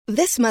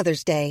This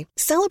Mother's Day,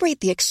 celebrate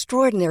the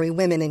extraordinary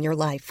women in your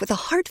life with a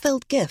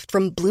heartfelt gift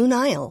from Blue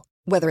Nile.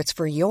 Whether it's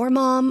for your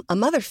mom, a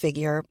mother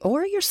figure,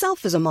 or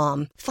yourself as a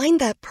mom, find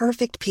that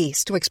perfect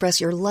piece to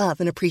express your love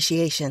and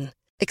appreciation.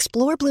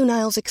 Explore Blue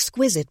Nile's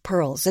exquisite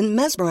pearls and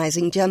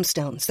mesmerizing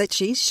gemstones that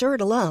she's sure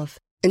to love.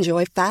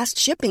 Enjoy fast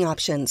shipping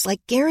options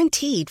like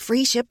guaranteed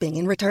free shipping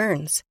and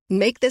returns.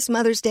 Make this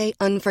Mother's Day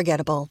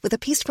unforgettable with a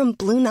piece from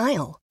Blue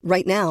Nile.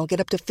 Right now, get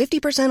up to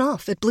 50%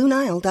 off at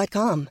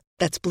BlueNile.com.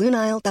 That's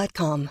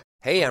BlueNile.com.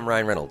 Hey, I'm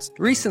Ryan Reynolds.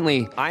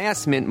 Recently, I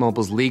asked Mint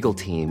Mobile's legal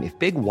team if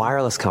big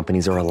wireless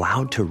companies are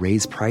allowed to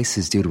raise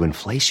prices due to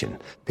inflation.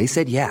 They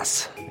said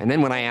yes. And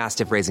then when I asked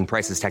if raising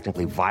prices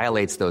technically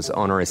violates those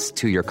onerous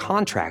two-year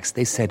contracts,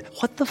 they said,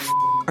 "What the f***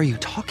 are you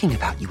talking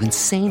about, you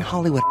insane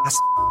Hollywood ass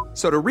f-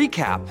 So to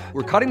recap,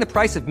 we're cutting the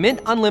price of Mint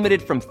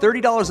Unlimited from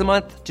 $30 a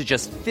month to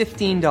just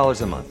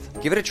 $15 a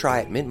month. Give it a try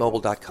at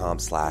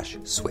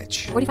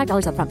mintmobile.com/switch.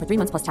 $45 up front for 3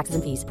 months plus taxes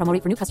and fees. Promo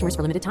rate for new customers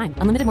for limited time.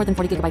 Unlimited more than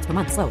 40 gigabytes per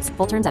month. Slows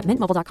full terms at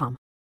mintmobile.com.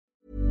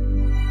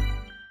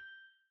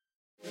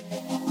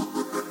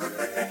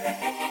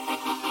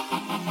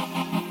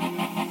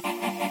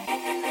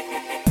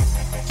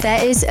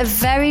 There is a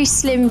very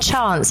slim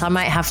chance I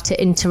might have to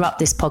interrupt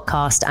this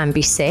podcast and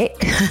be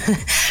sick.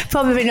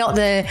 Probably not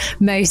the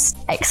most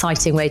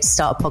exciting way to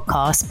start a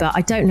podcast, but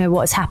I don't know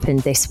what's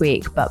happened this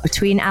week. But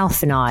between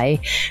Alf and I,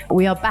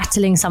 we are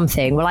battling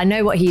something. Well, I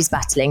know what he's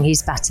battling.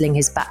 He's battling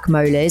his back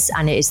molars,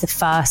 and it is the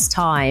first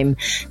time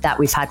that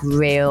we've had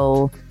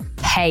real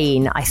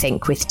pain, I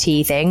think, with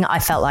teething. I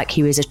felt like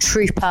he was a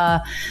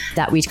trooper,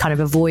 that we'd kind of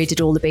avoided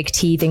all the big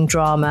teething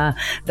drama.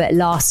 But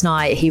last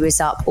night he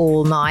was up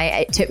all night.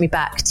 It took me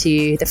back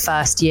to the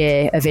first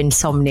year of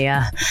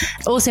insomnia.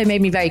 Also made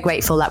me very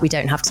grateful that we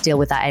don't have to deal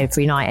with that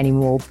every night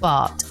anymore.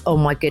 But oh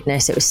my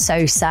goodness, it was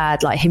so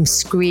sad, like him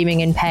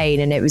screaming in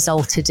pain, and it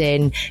resulted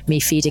in me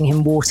feeding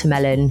him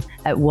watermelon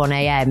at 1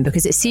 a.m.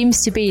 because it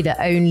seems to be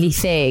the only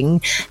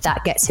thing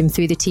that gets him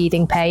through the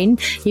teething pain.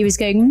 He was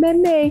going,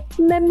 "Meme,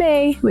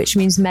 meme," which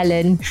means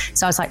melon.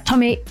 So I was like,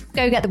 "Tommy,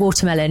 go get the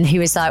watermelon." He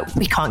was like,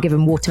 "We can't give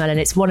him watermelon.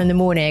 It's 1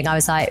 a.m. I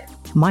was like,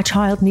 "My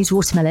child needs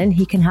watermelon.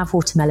 He can have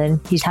watermelon.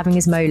 He's having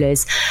his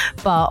molars."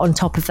 But on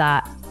top of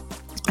that,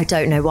 I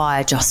don't know why,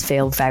 I just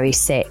feel very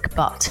sick.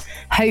 But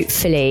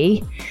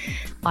hopefully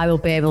I will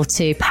be able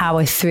to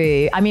power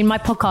through. I mean, my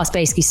podcast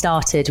basically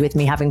started with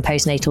me having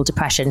postnatal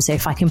depression. So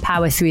if I can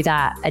power through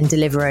that and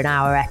deliver an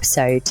hour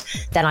episode,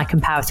 then I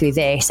can power through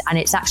this. And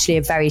it's actually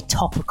a very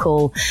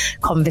topical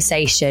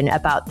conversation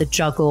about the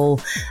juggle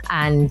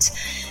and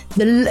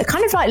the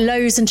kind of like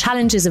lows and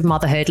challenges of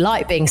motherhood,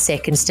 like being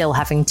sick and still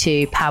having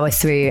to power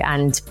through,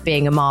 and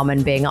being a mom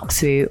and being up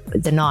through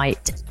the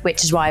night,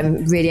 which is why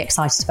I'm really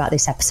excited about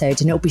this episode.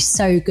 And it'll be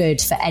so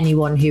good for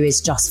anyone who is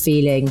just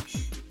feeling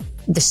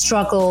the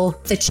struggle,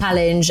 the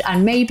challenge,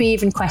 and maybe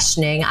even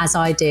questioning, as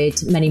I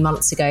did many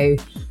months ago,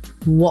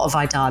 what have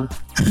I done?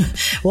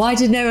 Why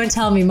did no one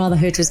tell me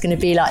motherhood was going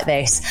to be like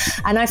this?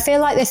 And I feel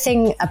like the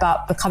thing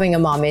about becoming a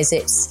mum is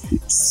it's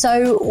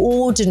so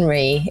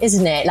ordinary,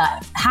 isn't it?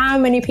 Like, how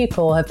many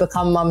people have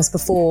become mums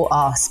before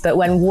us, but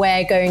when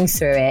we're going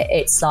through it,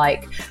 it's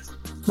like,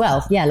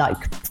 well, yeah,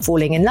 like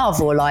falling in love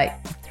or like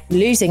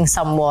losing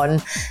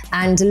someone.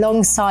 And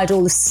alongside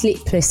all the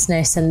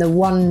sleeplessness and the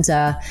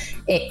wonder,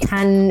 it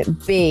can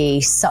be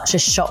such a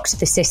shock to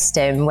the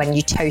system when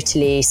you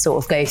totally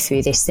sort of go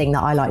through this thing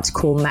that I like to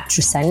call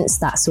matrescence,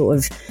 that sort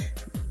of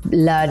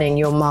learning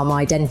your mum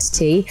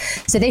identity.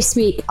 So this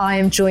week I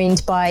am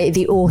joined by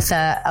the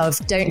author of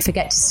Don't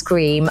Forget to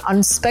Scream,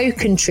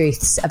 Unspoken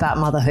Truths About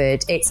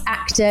Motherhood. It's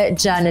actor,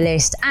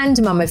 journalist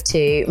and mum of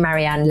two,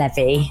 Marianne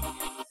Levy.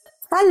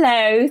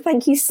 Hello,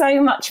 thank you so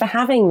much for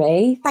having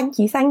me. Thank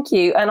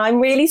you. And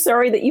I'm really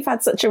sorry that you've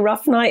had such a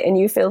rough night and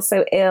you feel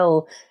so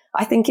ill.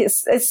 I think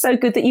it's so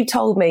good that you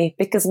told me,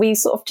 because we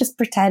sort of just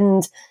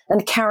pretend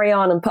and carry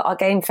on and put our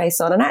game face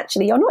on. And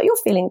actually, you're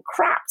feeling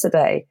crap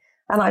today.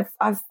 And I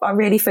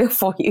really feel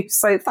for you.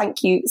 So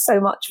thank you so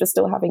much for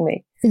still having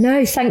me.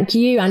 No, thank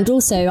you. And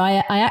also,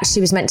 I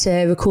actually was meant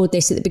to record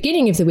this at the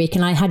beginning of the week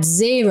and I had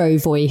zero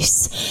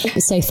voice.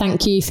 So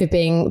thank you for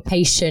being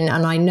patient.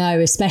 And I know,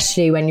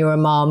 especially when you're a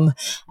mum,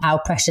 how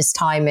precious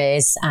time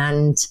is.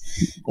 And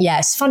yeah,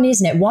 it's funny,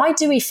 isn't it? Why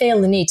do we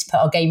feel the need to put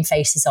our game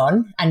faces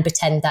on and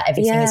pretend that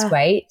everything is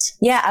great?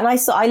 Yeah. And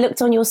I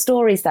looked on your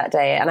stories that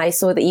day and I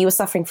saw that you were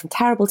suffering from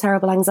terrible,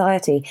 terrible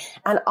anxiety.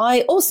 And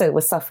I also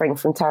was suffering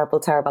from terrible,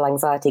 terrible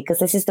anxiety, because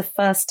this is the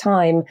first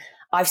time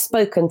I've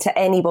spoken to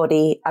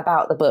anybody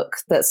about the book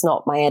that's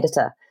not my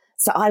editor.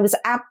 So I was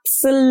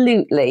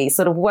absolutely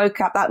sort of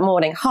woke up that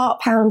morning, heart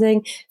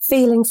pounding,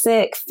 feeling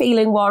sick,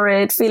 feeling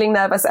worried, feeling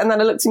nervous. And then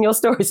I looked in your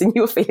stories and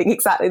you were feeling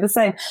exactly the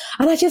same.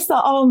 And I just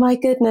thought, oh my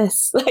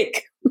goodness,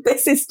 like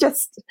this is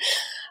just,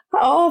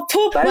 oh,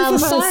 poor both of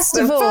us. Well, first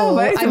of all,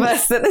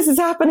 that this is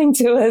happening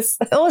to us.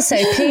 Also,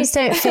 please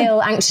don't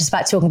feel anxious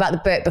about talking about the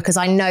book, because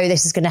I know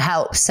this is going to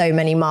help so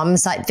many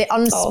mums. Like the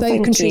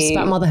unspoken truths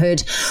about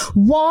motherhood.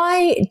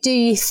 Why do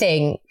you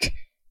think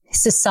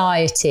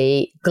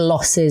society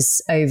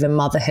glosses over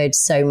motherhood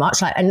so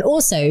much, and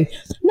also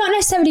not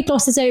necessarily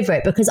glosses over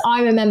it, because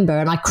I remember,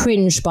 and I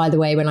cringe, by the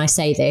way, when I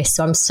say this,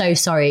 so I'm so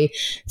sorry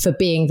for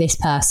being this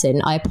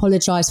person. I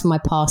apologize for my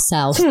past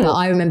self, but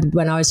I remember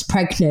when I was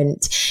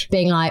pregnant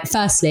being like,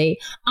 firstly,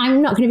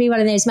 I'm not going to be one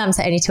of those mums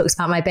that only talks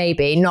about my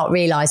baby, not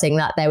realizing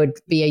that there would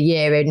be a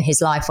year in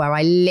his life where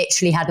I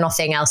literally had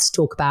nothing else to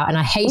talk about, and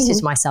I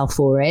hated myself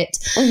for it.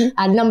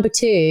 And number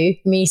two,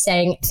 me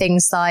saying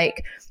things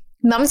like,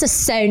 mums are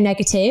so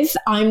negative.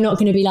 I'm not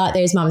going to be like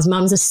those mums.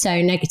 Mums are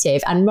so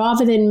negative. And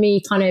rather than me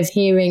kind of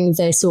hearing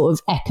the sort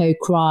of echo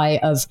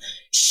cry of,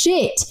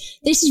 shit,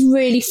 this is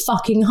really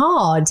fucking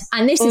hard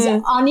and this is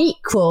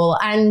unequal,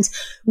 and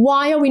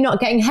why are we not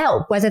getting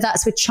help, whether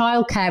that's with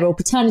childcare or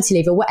paternity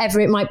leave or whatever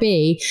it might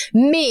be,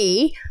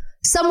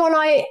 someone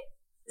I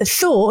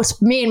thought,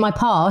 me in my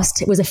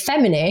past, was a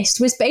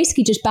feminist, was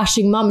basically just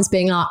bashing mums,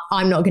 being like,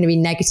 I'm not going to be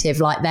negative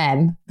like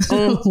them.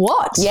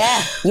 What?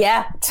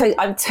 Yeah.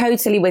 I'm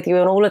totally with you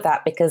on all of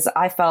that, because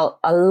I felt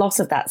a lot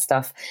of that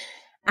stuff.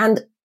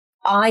 And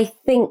I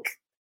think,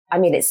 I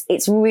mean,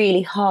 it's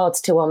really hard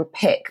to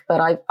unpick, but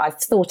I've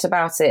thought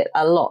about it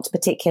a lot,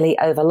 particularly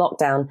over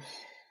lockdown.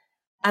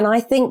 And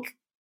I think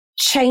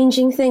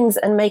changing things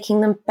and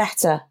making them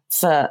better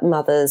for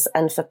mothers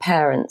and for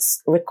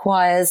parents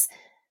requires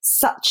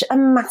such a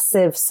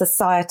massive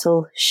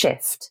societal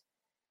shift.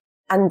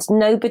 And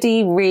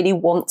nobody really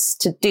wants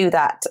to do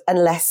that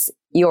unless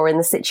you're in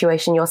the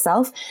situation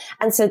yourself.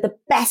 And so the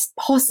best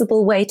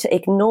possible way to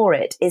ignore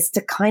it is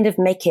to kind of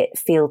make it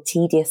feel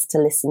tedious to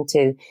listen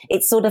to.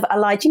 It's sort of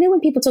allied. You know, when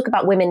people talk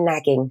about women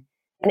nagging,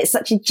 and it's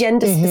such a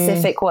gender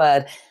specific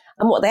word.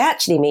 And what they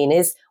actually mean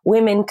is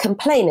women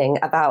complaining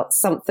about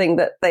something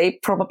that they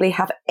probably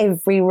have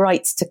every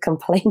right to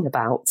complain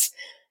about.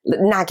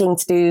 Nagging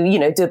to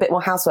do a bit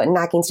more housework,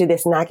 nagging to do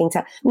this,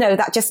 no,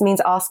 that just means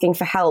asking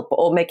for help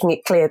or making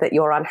it clear that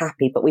you're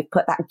unhappy. But we've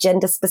put that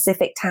gender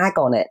specific tag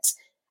on it,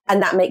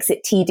 and that makes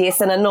it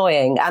tedious and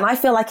annoying. And I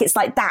feel like it's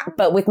like that,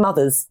 but with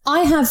mothers.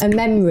 I have a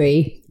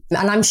memory,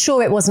 and I'm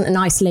sure it wasn't an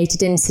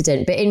isolated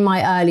incident, but in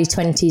my early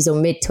 20s or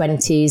mid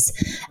 20s,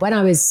 when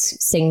I was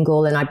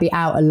single and I'd be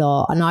out a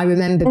lot, and I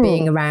remember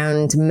being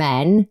around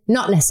men,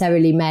 not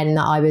necessarily men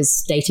that I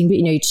was dating, but,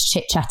 just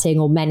chit chatting,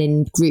 or men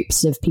in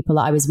groups of people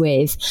that I was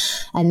with,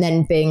 and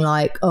then being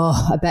like,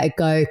 oh, I better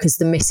go because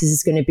the missus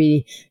is going to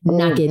be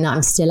nagging that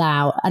I'm still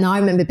out. And I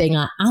remember being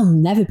like, I'll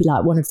never be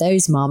like one of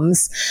those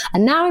mums.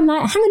 And now I'm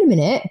like, hang on a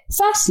minute.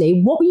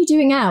 Firstly, what were you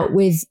doing out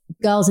with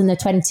girls in their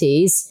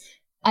 20s?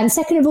 And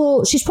second of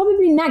all, she's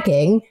probably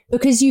nagging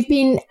because you've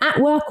been at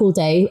work all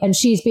day and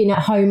she's been at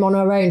home on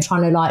her own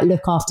trying to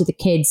look after the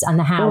kids and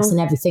the house and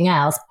everything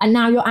else. And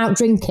now you're out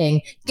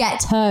drinking.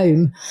 Get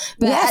home.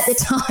 But at the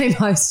time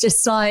I was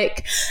just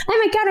like, oh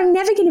my God, I'm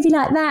never going to be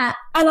like that.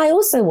 And I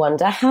also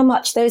wonder how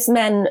much those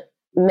men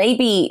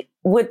maybe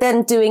were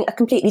then doing a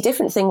completely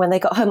different thing when they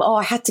got home. Oh,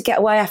 I had to get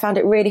away. I found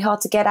it really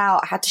hard to get out.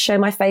 I had to show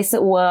my face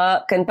at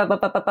work and blah, blah,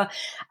 blah, blah, blah.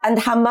 And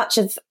how much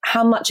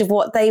of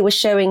what they were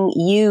showing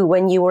you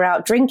when you were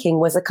out drinking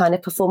was a kind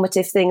of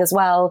performative thing as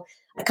well,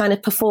 a kind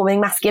of performing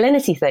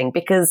masculinity thing,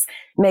 because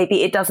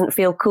maybe it doesn't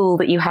feel cool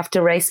that you have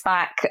to race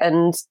back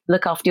and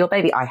look after your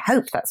baby. I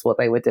hope that's what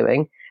they were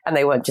doing. And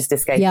they weren't just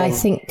escaping I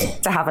think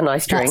to have a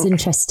nice drink. That's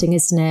interesting,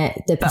 isn't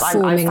it? The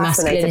performing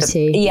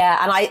masculinity.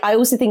 Yeah. And I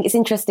also think it's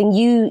interesting.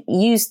 You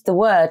used the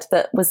word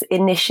that was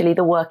initially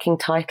the working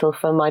title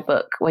for my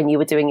book when you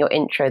were doing your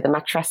intro, the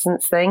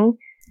matrescence thing.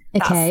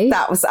 Okay.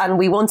 That was, and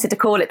we wanted to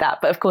call it that.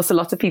 But of course, a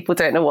lot of people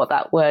don't know what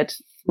that word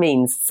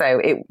means.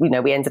 So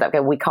we ended up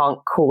going, we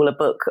can't call a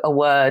book a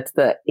word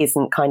that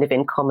isn't kind of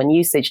in common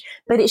usage,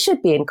 but it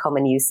should be in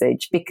common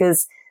usage,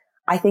 because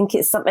I think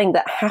it's something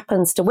that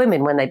happens to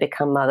women when they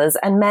become mothers,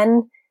 and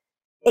men,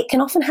 it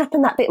can often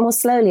happen that bit more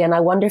slowly. And I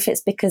wonder if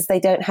it's because they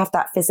don't have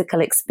that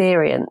physical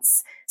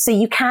experience. So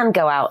you can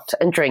go out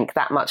and drink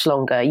that much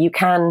longer. You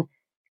can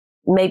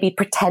maybe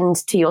pretend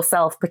to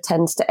yourself,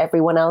 pretend to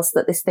everyone else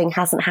that this thing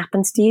hasn't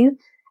happened to you.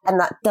 And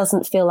that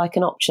doesn't feel like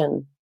an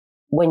option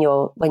when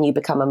you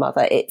become a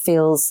mother. It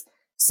feels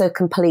so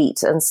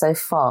complete and so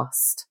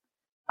fast.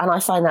 And I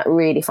find that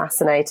really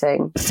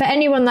fascinating. For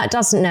anyone that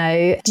doesn't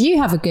know, do you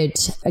have a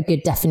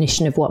good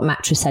definition of what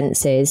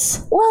matrescence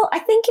is? Well, I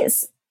think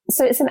it's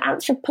an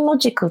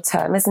anthropological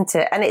term, isn't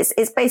it? And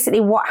it's basically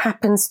what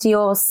happens to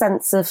your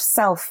sense of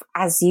self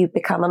as you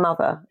become a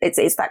mother.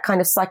 It's that kind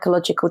of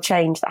psychological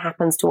change that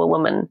happens to a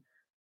woman.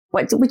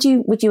 Would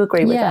you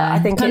agree with that? I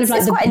think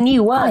it's quite a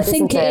new word. I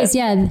think it is,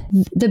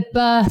 the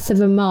birth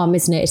of a mum,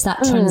 isn't it? It's that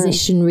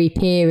transitionary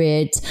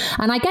period.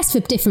 And I guess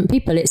for different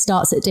people, it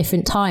starts at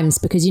different times,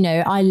 because,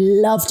 I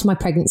loved my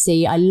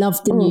pregnancy. I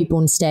loved the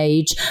newborn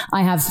stage.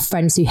 I have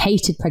friends who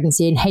hated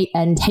pregnancy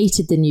and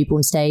hated the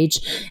newborn stage.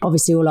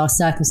 Obviously, all our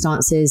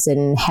circumstances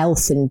and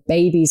health and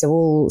babies are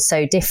all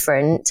so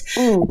different.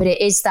 But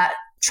it is that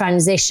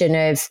transition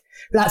of,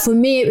 for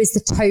me, it was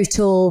the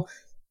total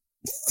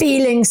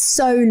feeling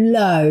so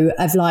low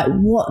of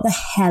what the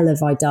hell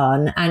have I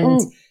done? And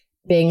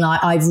being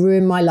like, I've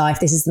ruined my life.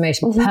 This is the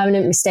most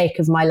permanent mistake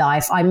of my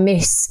life. I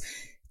miss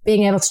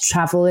being able to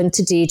travel and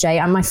to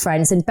DJ and my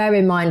friends. And bear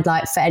in mind,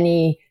 like for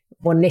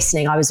anyone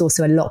listening, I was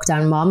also a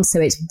lockdown mum. So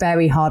it's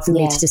very hard for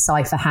me to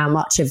decipher how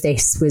much of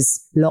this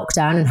was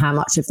lockdown and how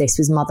much of this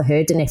was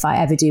motherhood. And if I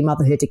ever do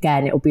motherhood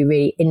again, it'll be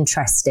really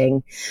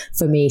interesting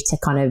for me to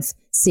kind of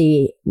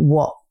see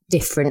what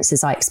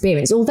differences I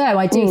experience. Although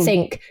I do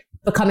think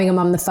becoming a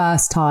mum the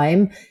first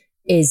time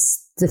is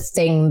the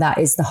thing that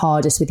is the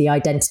hardest with the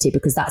identity,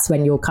 because that's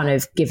when you're kind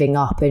of giving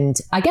up, and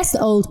I guess the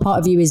old part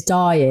of you is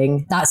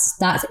dying. That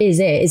is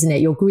it, isn't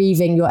it? You're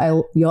grieving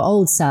your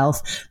old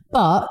self.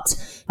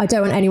 But I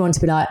don't want anyone to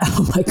be like,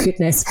 oh my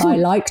goodness, I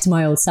liked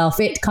my old self.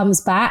 It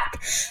comes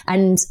back.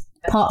 And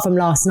apart from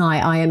last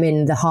night, I am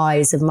in the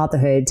highs of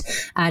motherhood,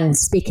 and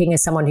speaking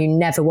as someone who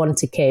never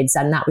wanted kids,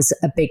 and that was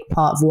a big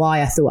part of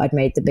why I thought I'd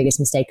made the biggest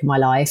mistake in my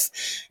life.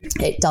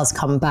 It does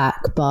come back.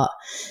 But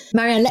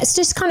Marianne, let's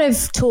just kind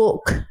of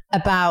talk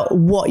about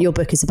what your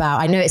book is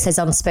about. I know it says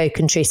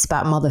unspoken truths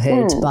about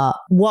motherhood, but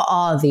what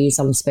are these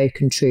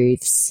unspoken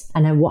truths,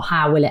 and then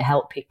how will it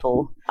help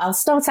people?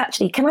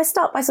 Can I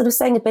start by sort of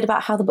saying a bit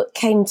about how the book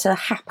came to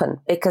happen?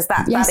 Because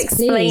that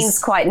explains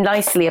quite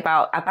nicely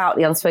about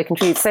the unspoken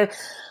truths. So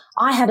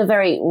I had a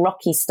very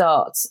rocky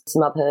start to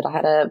motherhood. I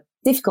had a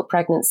difficult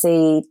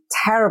pregnancy,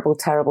 terrible,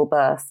 terrible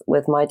birth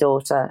with my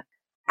daughter.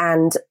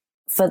 And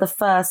for the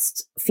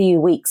first few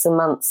weeks and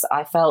months,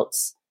 I felt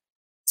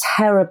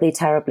terribly,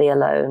 terribly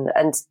alone.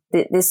 And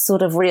this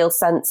sort of real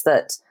sense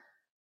that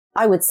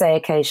I would say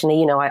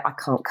occasionally, I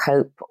can't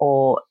cope,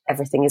 or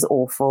everything is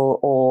awful,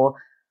 or,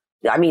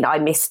 I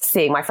missed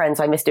seeing my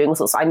friends. I missed doing all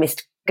sorts. I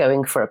missed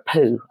going for a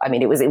poo.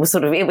 It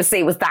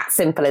was that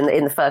simple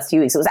in the first few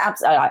weeks. It was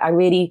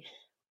absolutely,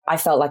 I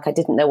felt like I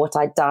didn't know what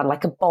I'd done,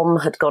 like a bomb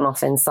had gone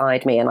off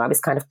inside me, and I was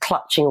kind of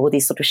clutching all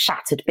these sort of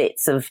shattered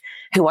bits of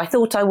who I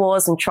thought I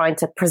was and trying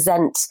to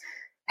present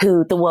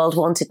who the world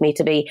wanted me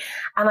to be.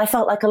 And I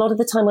felt like a lot of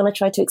the time when I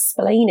tried to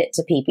explain it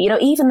to people,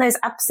 even those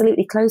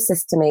absolutely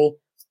closest to me,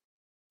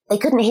 they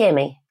couldn't hear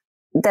me.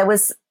 There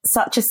was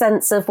such a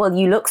sense of, well,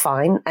 you look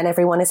fine and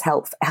everyone is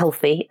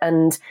healthy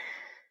and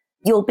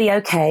you'll be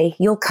okay,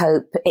 you'll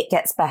cope, it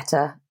gets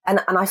better. And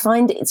I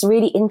find it's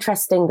really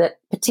interesting that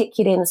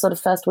particularly in the sort of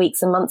first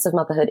weeks and months of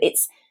motherhood,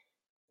 it's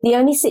the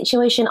only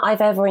situation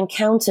I've ever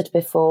encountered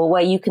before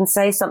where you can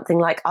say something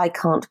like, I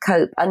can't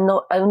cope. And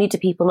not only do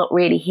people not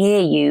really hear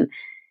you,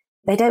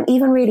 they don't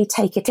even really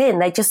take it in.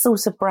 They just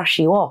sort of brush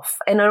you off.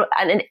 And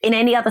in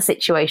any other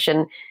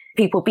situation,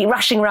 people be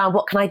rushing around.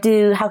 What can I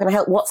do? How can I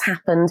help? What's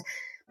happened?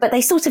 But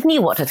they sort of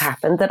knew what had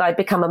happened, that I'd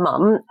become a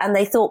mum. And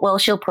they thought, well,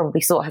 she'll probably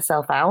sort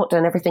herself out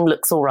and everything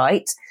looks all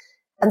right.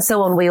 And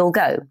so on we all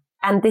go.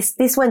 And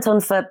this went on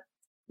for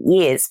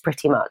years,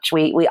 pretty much.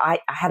 I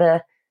had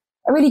a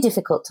really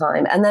difficult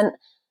time. And then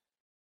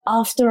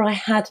after I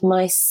had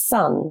my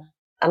son,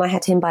 and I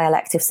had him by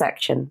elective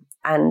section,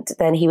 and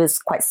then he was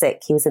quite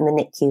sick. He was in the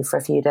NICU for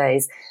a few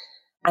days.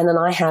 And then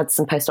I had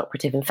some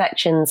post-operative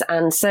infections.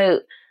 And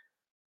so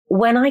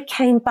when I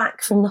came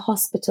back from the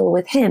hospital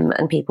with him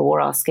and people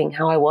were asking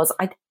how I was,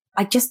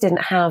 I just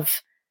didn't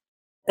have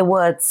the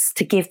words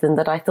to give them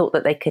that I thought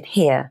that they could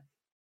hear.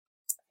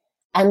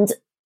 And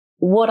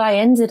what I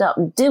ended up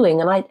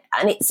doing, and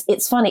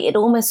it's funny, it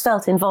almost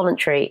felt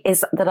involuntary,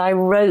 is that I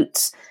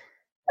wrote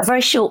a very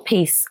short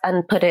piece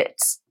and put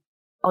it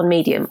on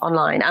Medium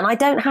online. And I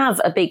don't have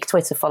a big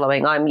Twitter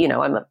following. I'm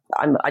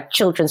a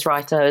children's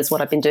writer, is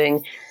what I've been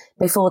doing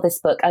before this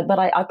book. But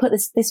I put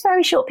this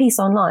very short piece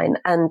online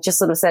and just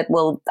sort of said,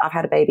 well, I've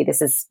had a baby.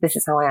 This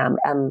is how I am.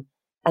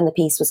 And the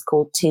piece was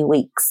called 2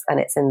 Weeks,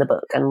 and it's in the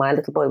book. And my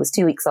little boy was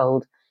 2 weeks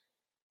old.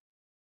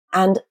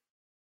 And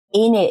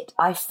in it,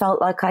 I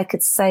felt like I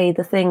could say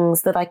the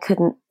things that I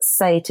couldn't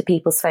say to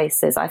people's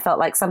faces. I felt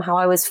like somehow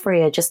I was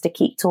freer just to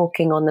keep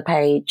talking on the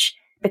page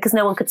because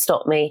no one could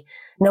stop me.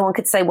 No one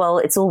could say, well,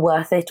 it's all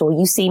worth it, or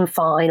you seem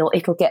fine, or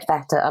it'll get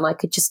better. And I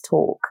could just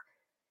talk.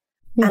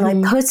 Mm-hmm.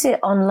 And I put it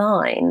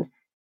online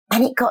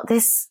and it got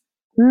this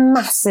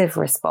massive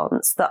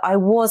response that I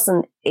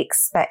wasn't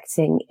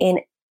expecting in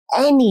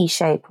any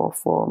shape or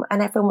form.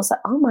 And everyone was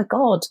like, oh my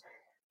God,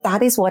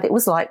 that is what it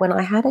was like when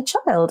I had a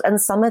child.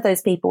 And some of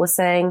those people were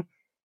saying,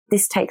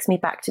 this takes me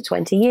back to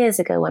 20 years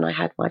ago when I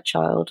had my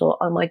child, or,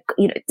 oh my,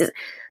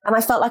 and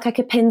I felt like I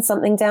could pin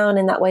something down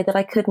in that way that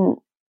I couldn't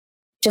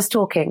just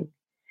talking.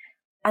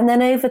 And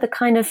then over the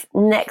kind of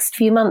next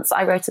few months,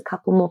 I wrote a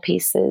couple more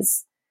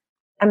pieces.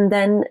 And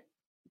then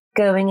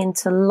going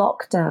into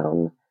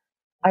lockdown,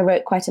 I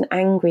wrote quite an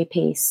angry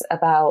piece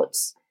about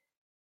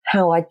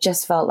how I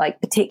just felt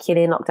like,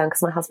 particularly in lockdown,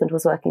 because my husband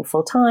was working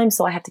full time,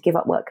 so I had to give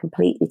up work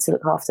completely to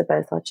look after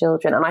both our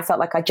children. And I felt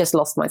like I just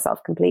lost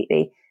myself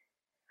completely.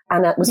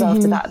 And it was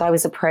after that I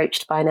was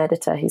approached by an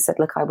editor who said,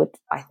 look,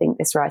 I think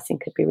this writing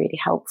could be really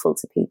helpful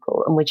to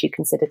people. And would you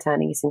consider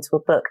turning it into a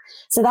book?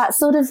 So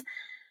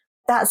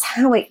that's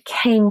how it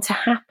came to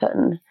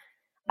happen.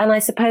 And I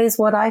suppose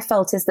what I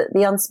felt is that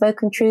the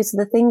unspoken truths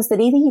are the things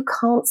that either you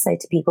can't say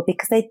to people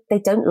because they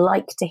don't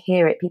like to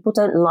hear it. People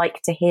don't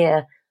like to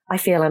hear, I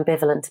feel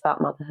ambivalent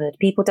about motherhood.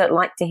 People don't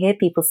like to hear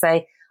people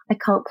say, I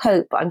can't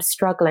cope, I'm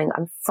struggling,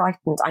 I'm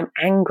frightened, I'm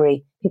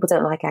angry. People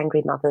don't like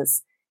angry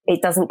mothers.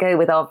 It doesn't go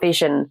with our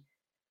vision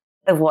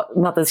of what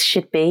mothers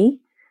should be.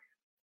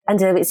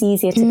 And it's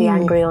easier to be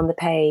angry on the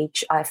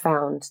page, I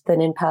found,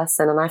 than in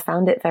person. And I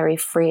found it very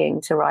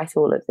freeing to write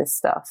all of this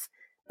stuff,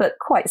 but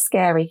quite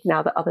scary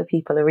now that other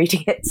people are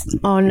reading it.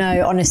 Oh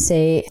no,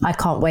 honestly, I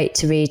can't wait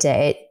to read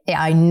it.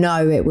 I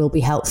know it will be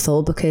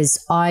helpful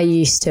because I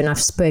used to, and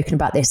I've spoken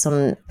about this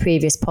on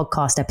previous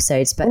podcast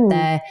episodes, but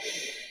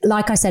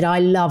like I said, I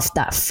loved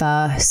that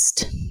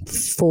first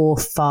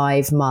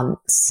 4-5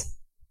 months.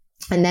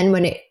 And then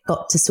when it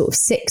got to sort of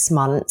 6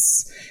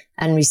 months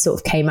and we sort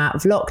of came out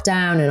of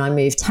lockdown and I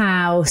moved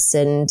house,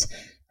 and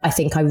I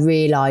think I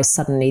realised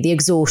suddenly the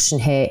exhaustion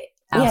hit.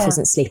 Alf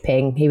wasn't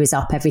sleeping. He was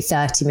up every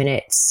 30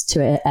 minutes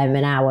to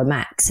an hour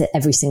max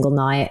every single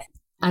night.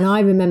 And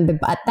I remember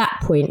at that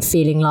point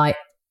feeling like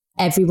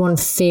everyone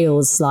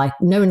feels like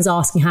no one's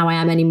asking how I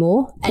am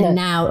anymore. And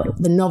now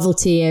the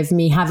novelty of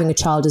me having a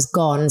child is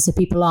gone. So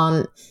people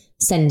aren't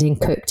sending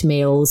cooked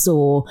meals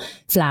or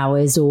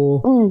flowers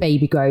or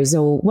baby grows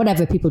or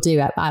whatever people do.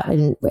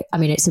 And I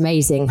mean, it's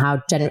amazing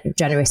how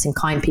generous and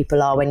kind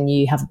people are when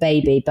you have a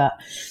baby. But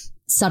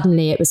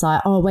suddenly it was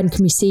like, oh, when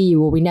can we see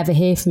you? Or we never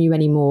hear from you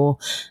anymore.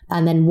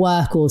 And then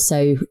work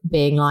also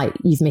being like,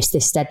 you've missed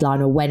this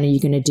deadline, or when are you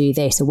going to do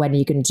this, or when are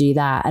you going to do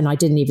that? And I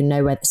didn't even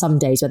know whether some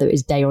days whether it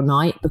was day or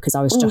night, because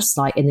I was just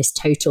like in this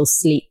total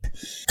sleep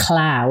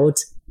cloud.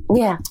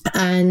 Yeah.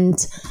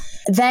 And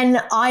then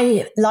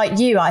I, like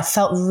you, I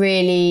felt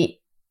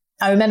really,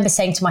 I remember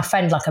saying to my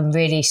friend, like, I'm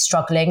really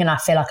struggling and I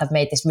feel like I've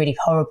made this really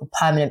horrible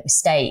permanent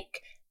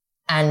mistake.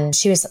 And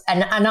she was,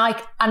 and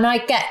I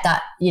get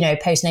that, you know,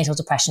 postnatal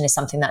depression is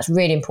something that's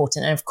really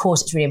important. And of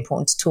course it's really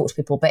important to talk to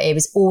people, but it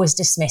was always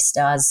dismissed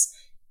as,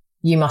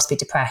 you must be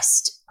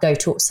depressed, go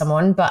talk to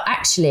someone. But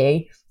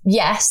actually,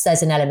 yes,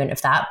 there's an element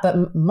of that,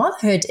 but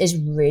motherhood is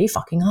really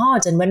fucking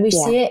hard. And when we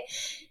see it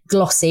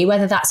glossy,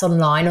 whether that's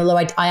online, although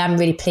I am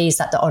really pleased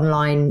that the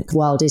online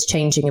world is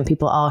changing and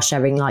people are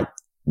sharing like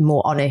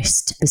more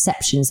honest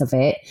perceptions of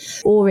it,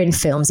 or in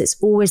films, it's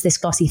always this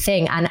glossy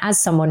thing. And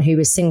as someone who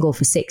was single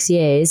for 6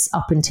 years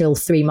up until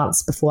 3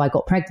 months before I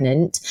got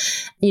pregnant,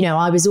 you know,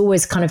 I was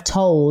always kind of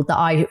told that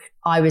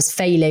I was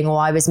failing, or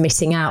I was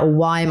missing out, or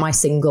why am I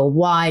single?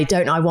 Why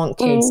don't I want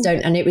kids?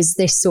 And it was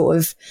this sort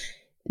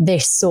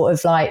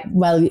of like,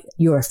 well,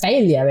 you're a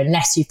failure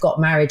unless you've got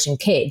marriage and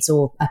kids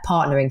or a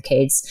partner and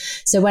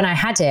kids. So when I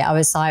had it, I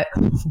was like,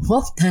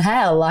 what the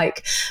hell?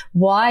 Like,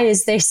 why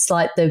is this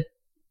like the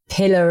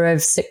pillar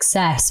of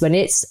success when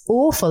it's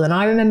awful? And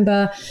I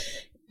remember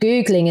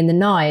Googling in the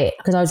night,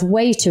 because I was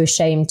way too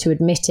ashamed to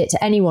admit it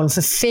to anyone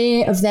for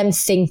fear of them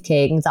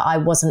thinking that I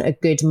wasn't a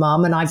good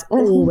mum. And I've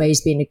always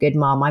been a good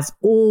mum. I've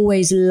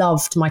always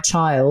loved my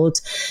child.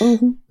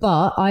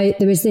 But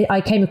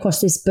I came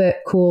across this book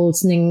called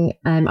something,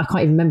 I can't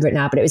even remember it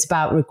now, but it was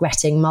about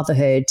regretting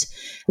motherhood.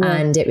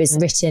 And it was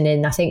written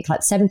in, I think, like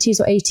 70s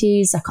or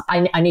 80s.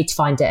 I need to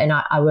find it, and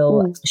I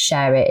will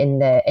share it in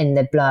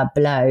the blurb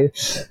below.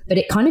 But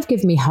it kind of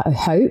gave me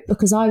hope,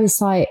 because I was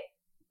like,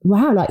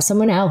 wow, like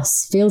someone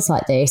else feels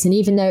like this. And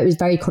even though it was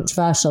very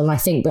controversial, and I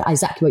think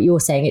exactly what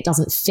you're saying, it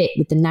doesn't fit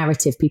with the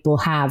narrative people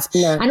have.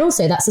 And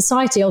also that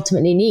society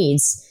ultimately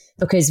needs,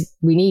 because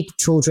we need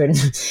children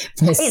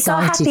for it's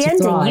our happy ending.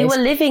 Thrive. You were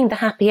living the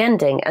happy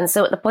ending. And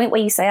so at the point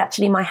where you say,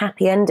 actually, my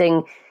happy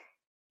ending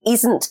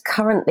isn't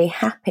currently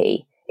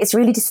happy, it's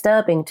really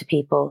disturbing to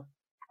people.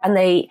 And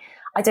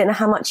I don't know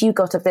how much you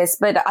got of this,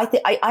 but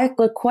I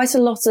got quite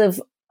a lot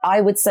of,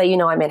 I would say, you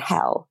know, I'm in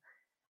hell.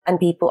 And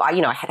people, I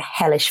had a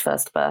hellish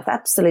first birth.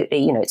 Absolutely.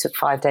 You know, it took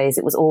 5 days.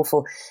 It was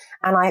awful.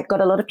 And I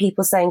got a lot of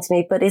people saying to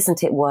me, but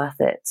isn't it worth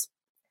it?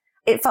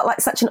 It felt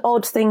like such an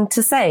odd thing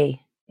to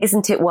say.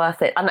 Isn't it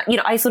worth it? And, you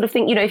know, I sort of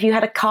think, you know, if you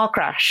had a car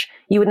crash,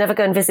 you would never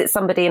go and visit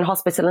somebody in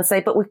hospital and say,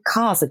 but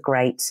cars are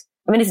great.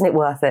 I mean, isn't it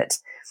worth it?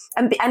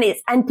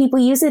 And people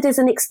use it as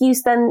an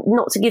excuse then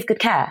not to give good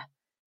care,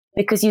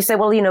 because you say,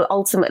 well, you know,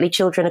 ultimately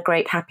children are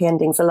great. Happy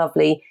endings are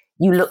lovely.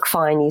 You look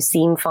fine. You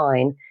seem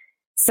fine.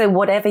 So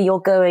whatever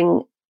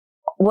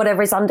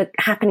is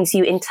happening to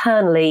you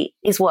internally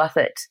is worth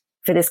it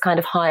for this kind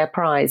of higher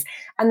prize.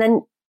 And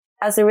then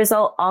as a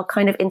result, our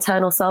kind of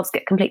internal selves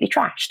get completely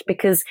trashed,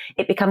 because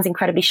it becomes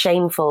incredibly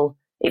shameful.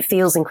 It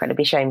feels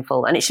incredibly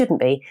shameful, and it shouldn't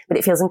be, but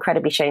it feels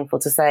incredibly shameful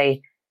to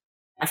say,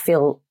 I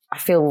feel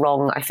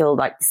wrong. I feel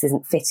like this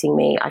isn't fitting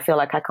me. I feel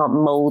like I can't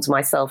mold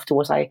myself to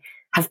what I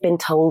have been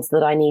told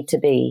that I need to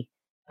be.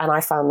 And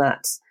I found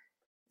that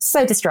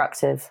so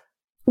destructive.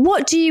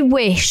 What do you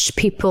wish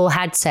people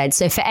had said?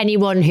 So for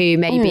anyone who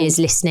maybe is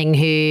listening,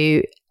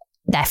 who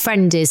their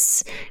friend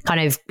is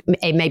kind of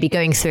maybe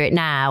going through it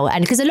now.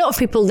 And because a lot of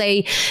people,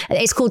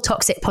 it's called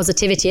toxic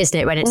positivity, isn't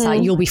it? When it's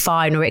like, you'll be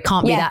fine, or it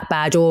can't be that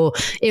bad, or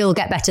it'll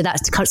get better.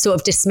 That's sort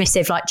of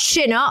dismissive, like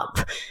chin up.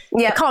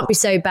 It can't be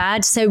so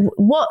bad. So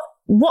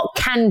what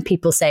can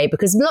people say?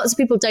 Because lots of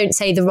people don't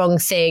say the wrong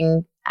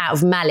thing out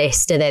of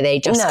malice, do they? They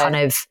just kind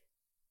of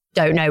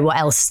don't know what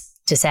else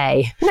to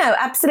say. No,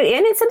 absolutely.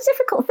 And it's a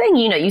difficult thing.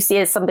 You know, you see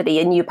as somebody,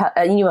 a new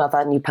mother,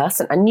 a new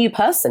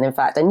person, in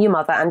fact, a new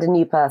mother and a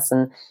new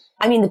person.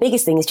 I mean, the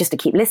biggest thing is just to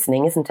keep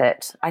listening, isn't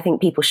it? I think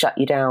people shut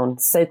you down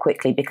so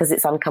quickly because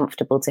it's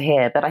uncomfortable to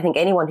hear. But I think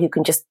anyone who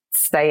can just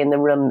stay in the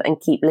room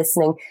and keep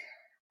listening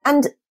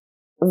and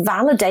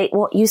validate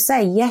what you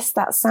say. Yes,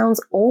 that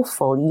sounds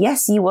awful.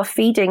 Yes, you were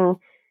feeding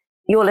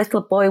your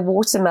little boy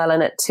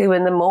watermelon at 2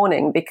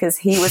 a.m. because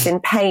he was in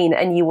pain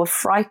and you were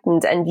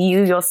frightened and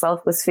you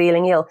yourself was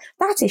feeling ill.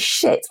 That is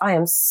shit. I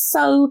am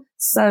so,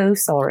 so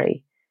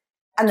sorry.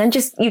 And then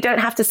just, you don't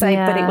have to say,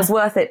 but it was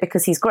worth it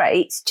because he's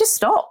great. Just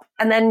stop.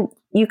 And then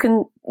you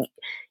can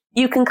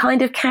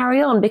kind of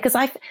carry on, because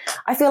I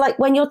feel like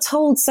when you're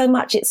told so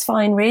much it's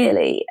fine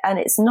really, and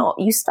it's not,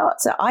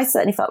 I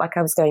certainly felt like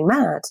I was going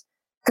mad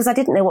because I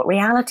didn't know what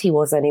reality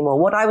was anymore.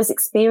 What I was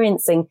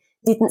experiencing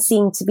didn't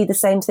seem to be the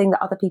same thing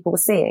that other people were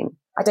seeing.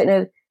 I don't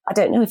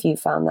know if you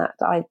found that.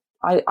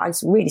 I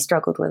really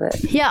struggled with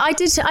it. Yeah, I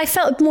did. I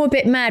felt more a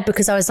bit mad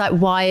because I was like,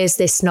 why is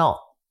this not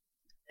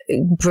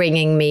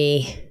bringing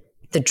me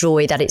the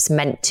joy that it's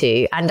meant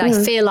to? And I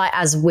feel like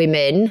as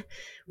women,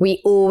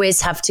 we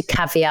always have to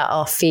caveat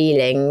our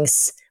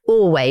feelings.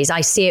 Always.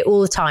 I see it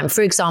all the time.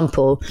 For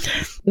example,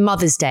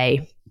 Mother's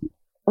Day.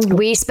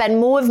 We spend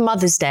more of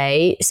Mother's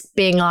Day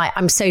being like,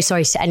 I'm so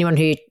sorry to anyone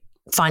who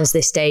finds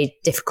this day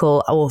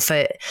difficult,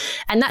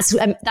 and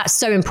that's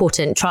so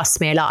important.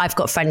 Trust me. Like, I've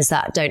got friends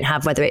that don't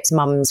have, whether it's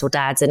mums or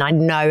dads, and I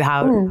know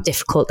how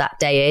difficult that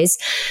day is.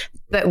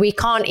 But we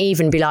can't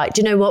even be like,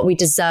 do you know what? We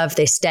deserve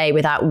this day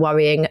without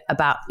worrying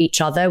about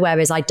each other.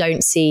 Whereas I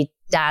don't see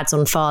dads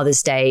on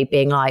Father's Day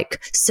being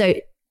like, so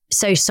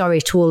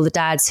sorry to all the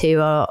dads who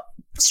are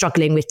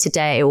struggling with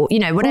today, or, you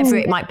know, whatever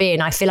it might be.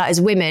 And I feel like as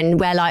women,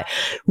 we're like,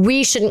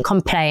 we shouldn't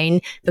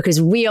complain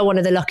because we are one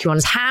of the lucky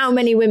ones. How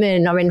many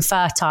women are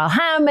infertile?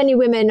 How many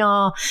women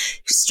are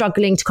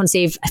struggling to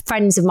conceive?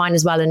 Friends of mine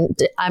as well. And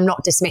I'm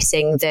not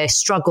dismissing the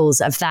struggles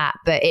of that,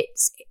 but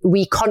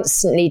we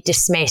constantly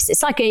dismiss.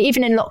 It's like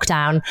even in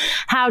lockdown,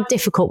 how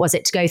difficult was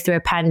it to go through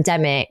a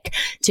pandemic,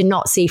 to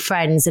not see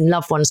friends and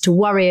loved ones, to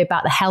worry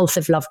about the health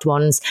of loved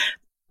ones?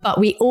 But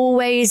we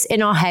always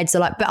in our heads are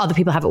like, but other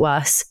people have it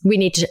worse. We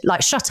need to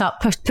like shut up,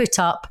 put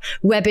up,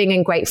 we're being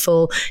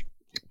ungrateful.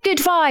 Good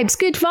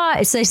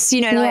vibes. So,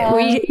 you know,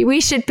 like we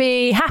should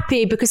be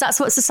happy because that's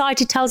what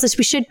society tells us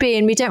we should be,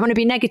 and we don't want to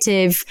be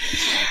negative.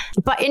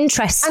 But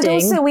interesting.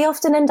 And also we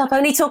often end up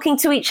only talking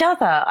to each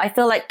other. I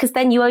feel like, because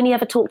then you only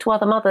ever talk to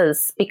other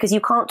mothers, because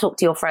you can't talk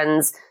to your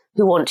friends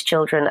who want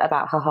children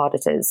about how hard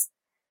it is.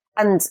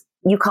 And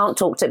you can't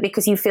talk to it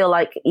because you feel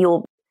like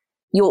you're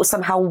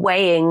somehow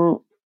weighing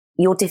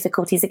your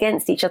difficulties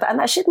against each other. And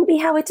that shouldn't be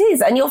how it is.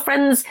 And your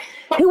friends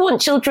who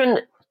want children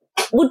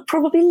would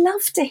probably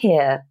love to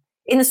hear,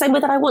 in the same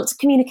way that I want to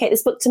communicate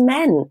this book to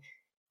men.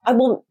 I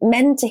want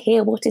men to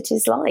hear what it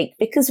is like,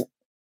 because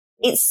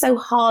it's so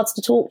hard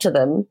to talk to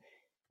them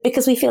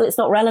because we feel it's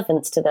not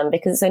relevant to them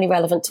because it's only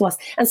relevant to us.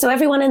 And so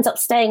everyone ends up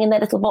staying in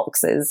their little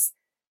boxes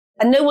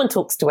and no one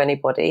talks to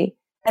anybody.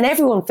 And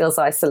everyone feels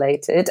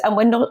isolated, and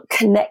we're not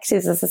connected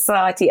as a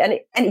society. And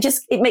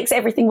it makes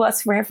everything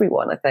worse for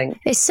everyone, I think.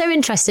 It's so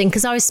interesting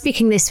because I was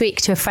speaking this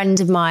week to a friend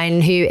of mine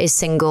who is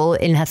single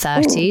in her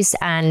 30s.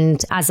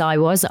 And as I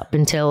was up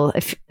until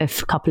a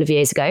couple of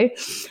years ago.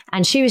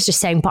 And she was just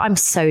saying, but I'm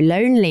so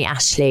lonely,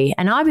 Ashley.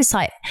 And I was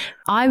like,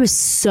 I was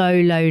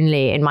so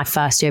lonely in my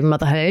first year of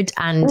motherhood.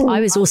 And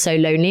I was also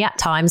lonely at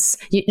times.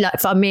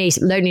 Like for me,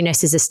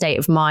 loneliness is a state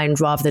of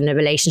mind rather than a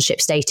relationship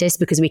status,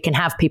 because we can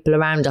have people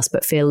around us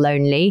but feel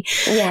lonely.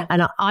 Yeah.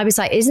 And I was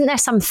like, isn't there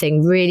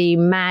something really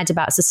mad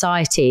about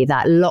society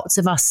that lots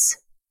of us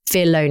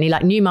feel lonely,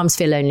 like new mums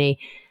feel lonely,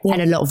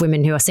 and a lot of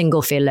women who are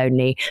single feel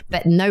lonely,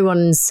 but no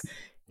one's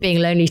being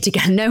lonely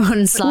together. No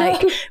one's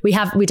like, we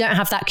don't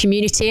have that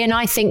community. And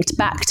I think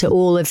back to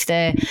all of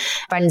the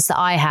friends that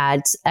I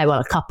had,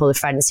 a couple of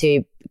friends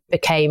who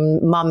became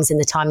mums in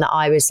the time that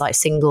I was like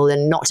single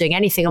and not doing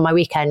anything on my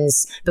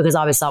weekends because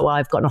I was like, well,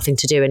 I've got nothing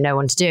to do and no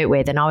one to do it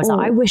with. And I was like,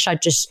 I wish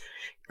I'd just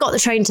got the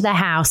train to their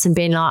house and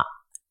been like,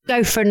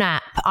 go for a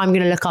nap. I'm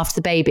going to look after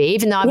the baby,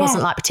 even though I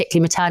wasn't like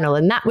particularly maternal.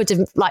 And that would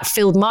have like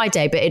filled my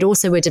day, but it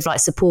also would have like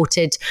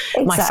supported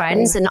my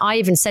friends. And I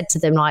even said to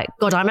them like,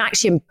 God, I'm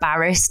actually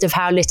embarrassed of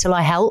how little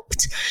I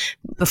helped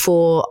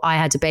before I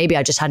had a baby.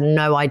 I just had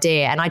no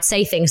idea. And I'd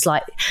say things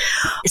like,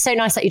 it's so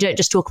nice that you don't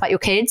just talk about your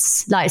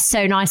kids. Like, it's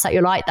so nice that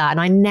you're like that. And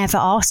I never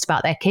asked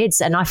about their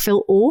kids and I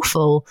feel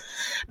awful.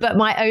 But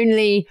my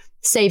only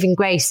saving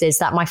grace is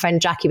that my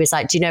friend Jackie was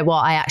like, do you know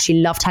what? I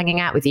actually loved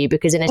hanging out with you,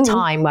 because in a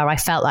time where I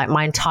felt like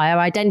my entire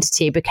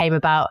identity became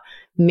about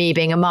me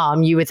being a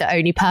mum, you were the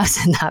only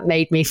person that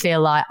made me feel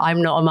like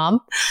I'm not a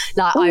mum.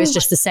 Like I was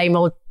just the same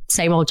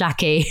old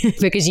Jackie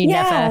because you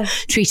never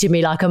treated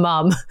me like a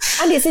mum.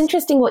 And it's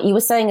interesting what you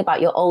were saying about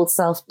your old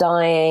self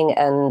dying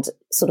and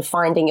sort of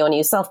finding your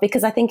new self,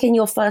 because I think in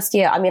your first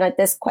year, I mean,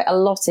 there's quite a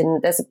lot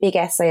there's a big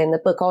essay in the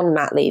book on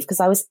mat leave, because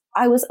I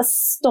was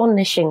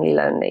astonishingly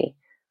lonely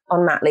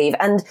on mat leave,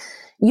 and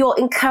you're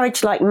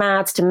encouraged like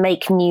mad to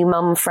make new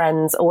mum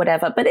friends or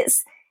whatever. But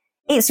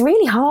it's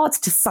really hard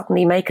to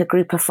suddenly make a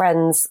group of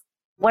friends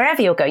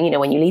wherever you're going. You know,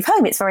 when you leave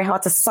home, it's very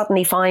hard to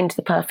suddenly find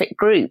the perfect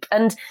group.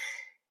 And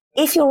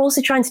if you're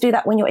also trying to do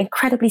that when you're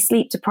incredibly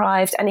sleep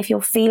deprived, and if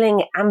you're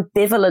feeling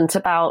ambivalent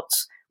about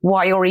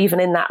why you're even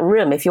in that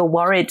room, if you're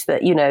worried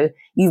that,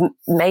 you've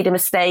made a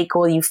mistake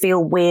or you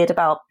feel weird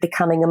about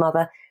becoming a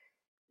mother,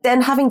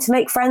 then having to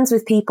make friends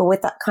with people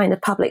with that kind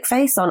of public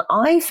face on,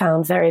 I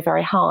found very,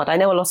 very hard. I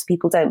know a lot of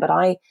people don't, but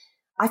I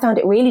found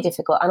it really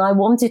difficult. And I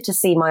wanted to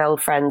see my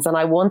old friends, and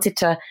I wanted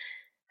to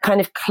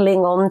kind of cling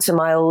on to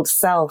my old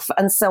self.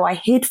 And so I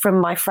hid from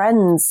my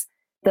friends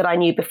that I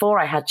knew before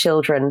I had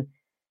children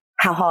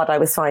how hard I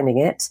was finding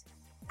it.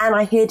 And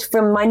I hid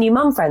from my new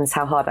mum friends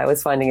how hard I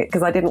was finding it,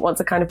 because I didn't want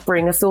to kind of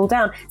bring us all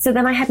down. So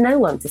then I had no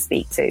one to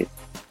speak to.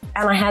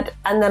 And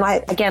then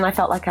I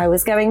felt like I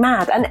was going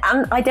mad. And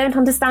I don't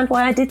understand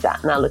why I did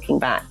that now looking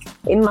back.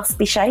 It must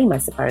be shame, I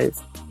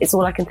suppose. It's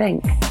all I can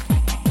think.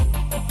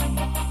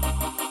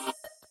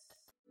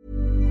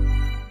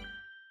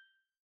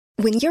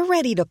 When you're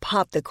ready to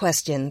pop the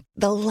question,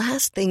 the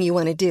last thing you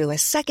want to do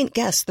is second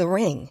guess the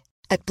ring.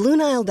 At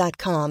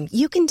BlueNile.com,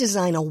 you can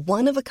design a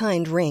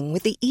one-of-a-kind ring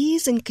with the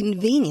ease and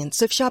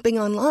convenience of shopping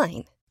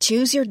online.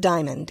 Choose your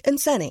diamond and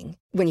setting.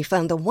 When you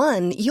find the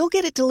one, you'll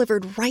get it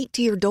delivered right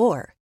to your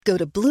door. Go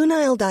to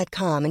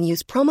BlueNile.com and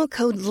use promo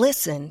code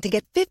LISTEN to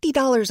get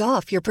 $50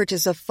 off your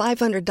purchase of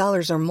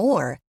 $500 or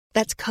more.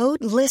 That's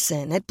code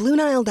LISTEN at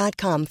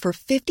BlueNile.com for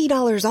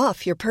 $50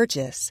 off your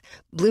purchase.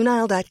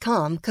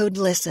 BlueNile.com, code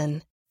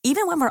LISTEN.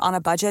 Even when we're on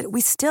a budget,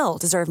 we still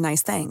deserve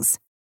nice things.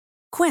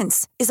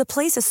 Quince is a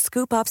place to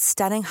scoop up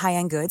stunning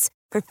high-end goods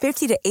for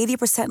 50 to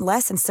 80%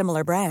 less than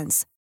similar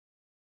brands.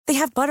 They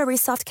have buttery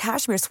soft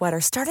cashmere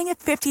sweaters starting at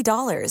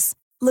 $50,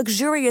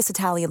 luxurious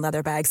Italian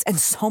leather bags, and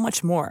so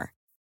much more.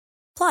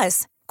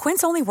 Plus,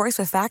 Quince only works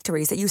with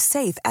factories that use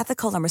safe,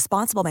 ethical, and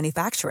responsible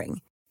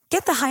manufacturing.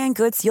 Get the high-end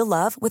goods you'll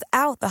love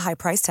without the high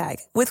price tag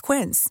with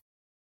Quince.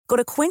 Go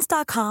to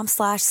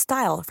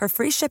quince.com/style for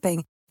free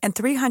shipping and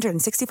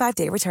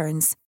 365-day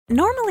returns.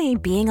 Normally,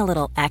 being a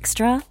little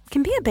extra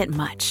can be a bit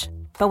much.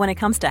 But when it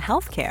comes to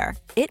healthcare,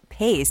 it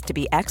pays to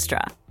be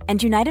extra.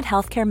 And United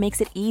Healthcare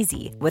makes it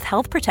easy with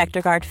Health Protector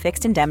Guard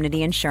fixed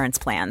indemnity insurance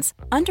plans.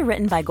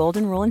 Underwritten by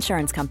Golden Rule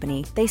Insurance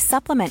Company, they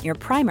supplement your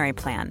primary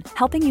plan,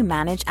 helping you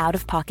manage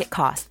out-of-pocket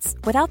costs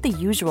without the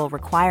usual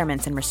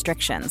requirements and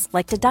restrictions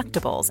like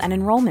deductibles and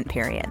enrollment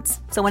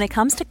periods. So when it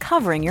comes to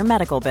covering your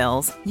medical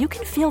bills, you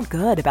can feel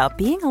good about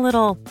being a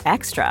little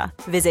extra.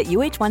 Visit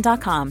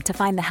UH1.com to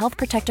find the Health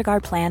Protector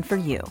Guard plan for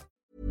you.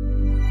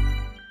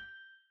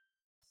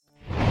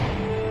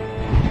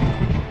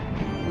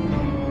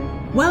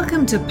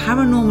 Welcome to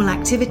Paranormal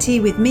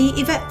Activity with me,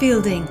 Yvette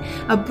Fielding,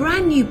 a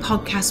brand new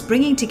podcast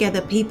bringing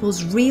together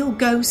people's real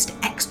ghost,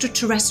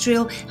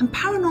 extraterrestrial and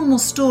paranormal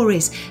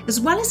stories,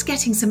 as well as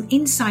getting some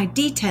inside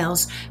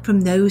details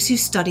from those who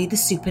study the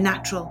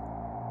supernatural.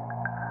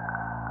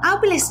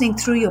 I'll be listening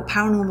through your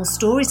paranormal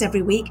stories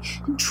every week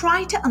and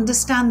try to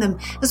understand them,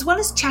 as well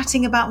as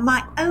chatting about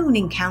my own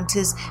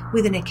encounters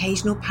with an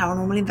occasional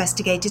paranormal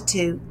investigator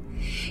too.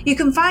 You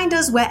can find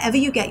us wherever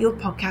you get your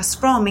podcasts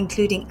from,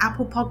 including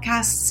Apple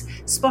Podcasts,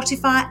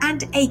 Spotify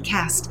and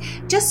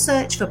Acast. Just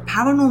search for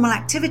Paranormal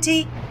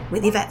Activity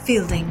with Yvette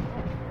Fielding.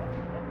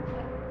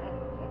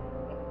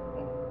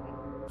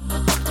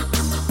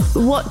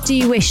 What do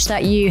you wish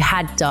that you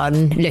had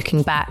done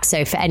looking back?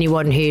 So for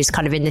anyone who's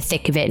kind of in the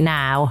thick of it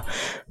now,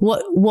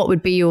 what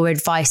would be your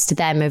advice to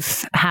them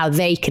of how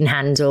they can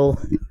handle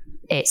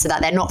it so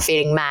that they're not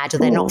feeling mad or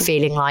they're not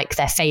feeling like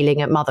they're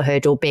failing at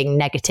motherhood or being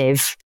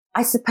negative?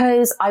 I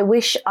suppose I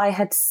wish I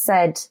had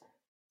said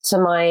to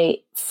my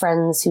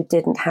friends who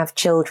didn't have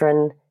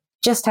children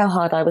just how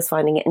hard I was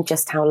finding it and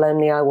just how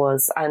lonely I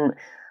was. And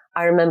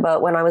I remember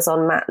when I was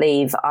on mat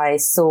leave, I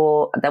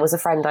saw there was a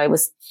friend I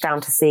was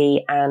down to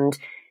see, and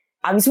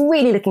I was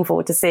really looking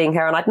forward to seeing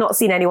her. And I'd not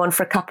seen anyone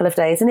for a couple of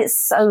days. And it's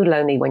so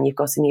lonely when you've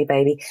got a new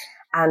baby.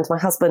 And my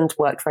husband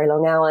worked very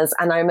long hours.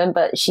 And I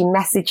remember she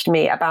messaged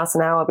me about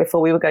an hour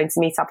before we were going to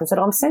meet up and said,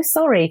 "Oh, I'm so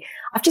sorry.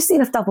 I've just seen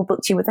I've double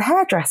booked you with a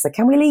hairdresser.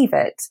 Can we leave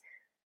it?"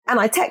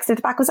 And I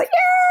texted back, I was like,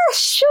 "Yeah,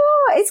 sure.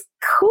 It's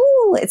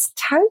cool. It's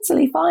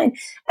totally fine."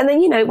 And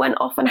then, went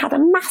off and had a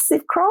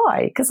massive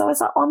cry because I was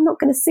like, "Oh, I'm not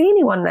going to see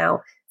anyone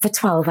now for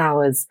 12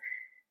 hours.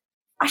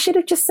 I should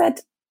have just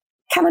said,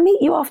 "Can I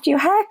meet you after your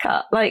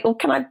haircut? Or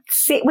can I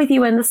sit with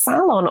you in the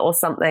salon or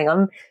something?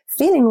 I'm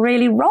feeling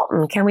really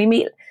rotten. Can we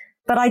meet?"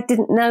 But I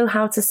didn't know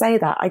how to say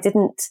that.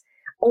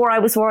 Or I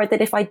was worried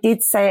that if I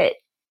did say it,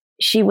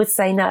 she would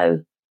say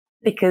no,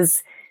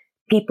 because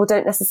people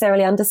don't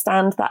necessarily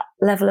understand that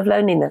level of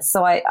loneliness.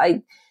 So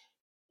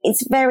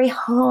it's very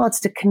hard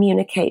to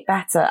communicate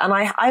better. And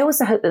I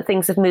also hope that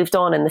things have moved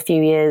on in the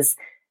few years,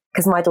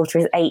 because my daughter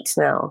is 8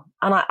 now.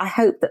 And I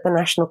hope that the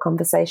national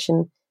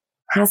conversation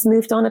has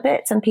moved on a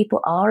bit and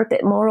people are a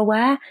bit more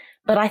aware.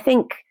 But I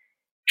think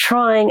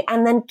trying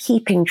and then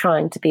keeping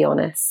trying to be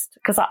honest.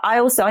 Because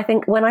I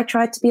think when I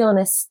tried to be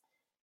honest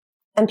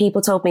and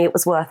people told me it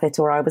was worth it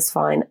or I was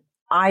fine,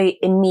 I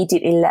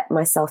immediately let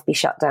myself be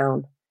shut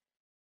down.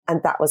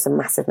 And that was a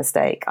massive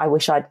mistake. I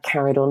wish I'd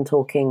carried on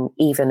talking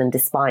even and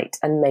despite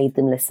and made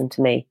them listen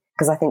to me,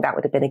 because I think that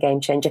would have been a game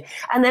changer.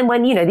 And then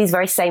when, these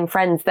very same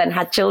friends then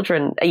had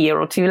children a year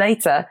or two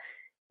later,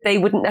 they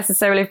wouldn't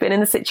necessarily have been in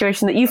the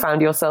situation that you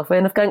found yourself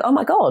in of going, oh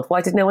my God,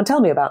 why did no one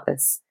tell me about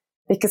this?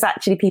 Because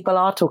actually people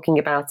are talking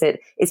about it.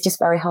 It's just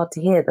very hard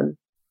to hear them.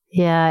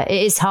 Yeah,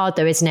 it is hard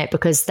though, isn't it?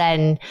 Because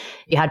then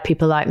you had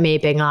people like me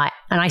being like,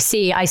 and I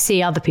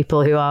see other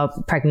people who are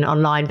pregnant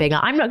online being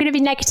like, I'm not going to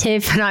be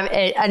negative.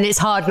 And it's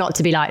hard not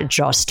to be like,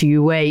 just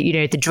you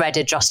wait, the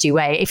dreaded just you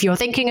wait. If you're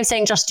thinking of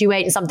saying just you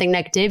wait and something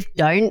negative,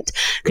 don't,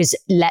 because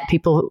let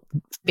people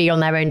be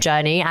on their own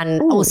journey.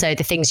 And also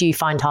the things you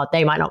find hard,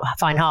 they might not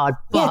find hard.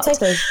 But yeah,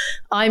 totally.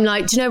 I'm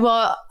like, do you know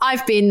what?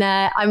 I've been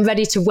there. I'm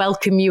ready to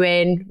welcome you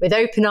in with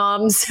open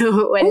arms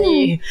when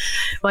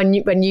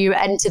you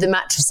enter the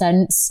mattress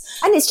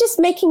sense. And it's just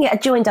making it a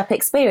joined up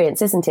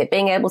experience, isn't it?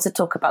 Being able to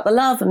talk about the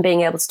love and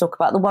being able to talk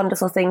about the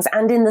wonderful things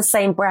and in the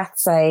same breath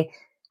say,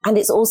 and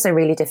it's also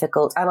really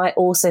difficult. And I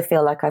also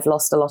feel like I've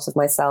lost a lot of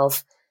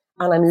myself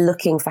and I'm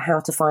looking for how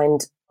to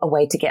find a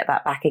way to get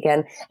that back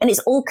again. And it's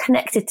all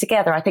connected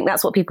together. I think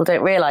that's what people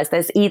don't realize.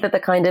 There's either the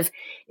kind of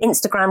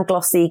Instagram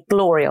glossy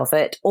glory of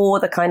it or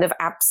the kind of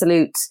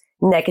absolute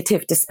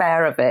negative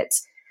despair of it.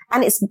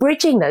 And it's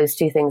bridging those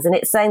two things. And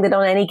it's saying that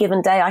on any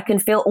given day, I can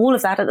feel all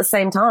of that at the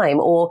same time,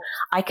 or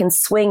I can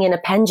swing in a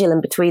pendulum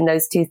between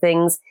those two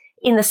things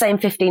in the same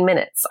 15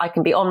 minutes. I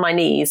can be on my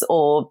knees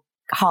or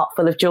heart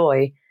full of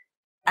joy.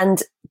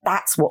 And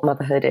that's what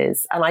motherhood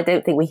is. And I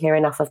don't think we hear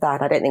enough of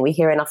that. I don't think we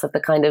hear enough of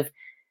the kind of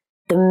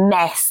the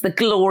mess, the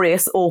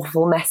glorious,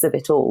 awful mess of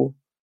it all.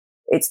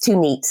 It's too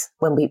neat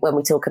when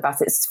we talk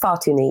about it. It's far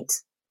too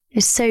neat.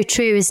 It's so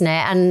true, isn't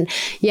it? And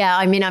yeah,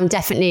 I mean, I'm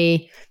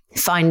definitely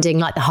finding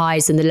like the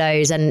highs and the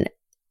lows, and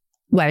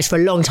whereas for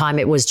a long time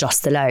it was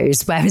just the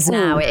lows, whereas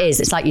now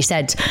it's like you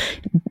said,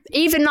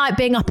 even like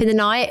being up in the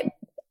night,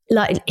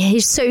 like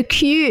he's so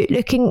cute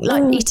looking,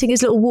 like eating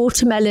his little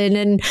watermelon,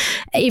 and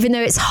even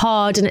though it's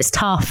hard and it's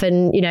tough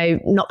and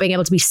not being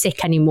able to be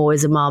sick anymore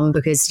as a mum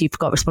because you've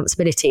got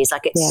responsibilities,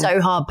 like it's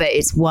so hard, but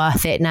it's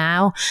worth it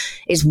now.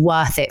 It's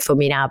worth it for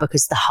me now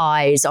because the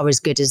highs are as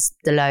good as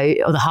the low,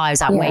 or the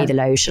highs outweigh the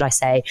lows, should I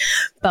say.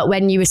 But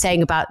when you were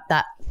saying about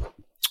that,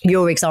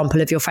 your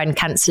example of your friend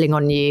cancelling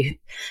on you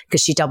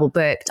because she double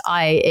booked,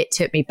 it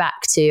took me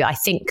back to, I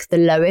think, the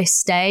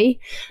lowest day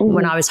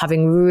when I was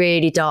having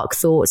really dark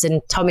thoughts,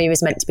 and Tommy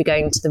was meant to be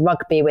going to the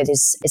rugby with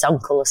his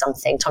uncle or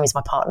something. Tommy's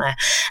my partner.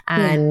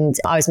 And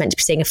I was meant to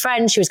be seeing a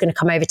friend. She was going to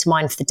come over to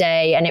mine for the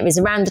day. And it was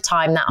around the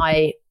time that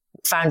I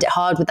found it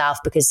hard with Alf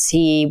because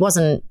he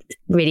wasn't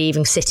really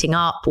even sitting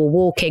up or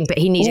walking, but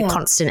he needed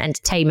constant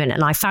entertainment.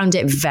 And I found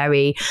it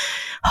very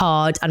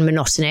hard and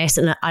monotonous.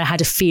 And I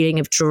had a feeling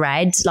of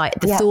dread, like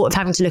the thought of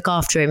having to look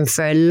after him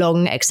for a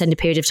long extended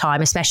period of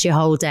time, especially a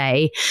whole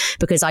day,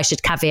 because I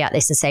should caveat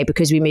this and say,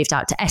 because we moved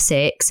out to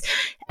Essex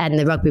and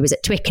the rugby was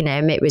at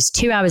Twickenham, it was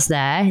 2 hours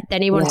there.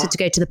 Then he wanted to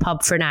go to the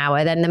pub for an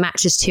hour. Then the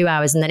match was 2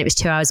 hours, and then it was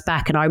 2 hours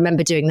back. And I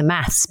remember doing the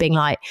maths being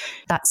like,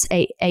 that's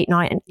eight,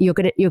 9, and you're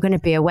going to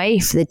be away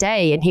for the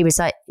day. And he was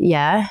like,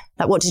 yeah,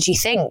 like, what did you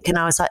think? And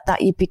I was like,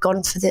 that you'd be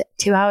gone for the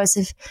 2 hours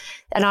of,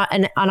 and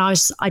I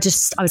was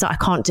like, I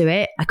can't do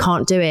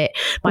it.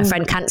 My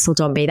friend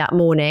cancelled on me that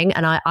morning,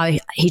 and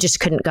he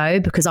just couldn't go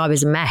because I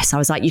was a mess. I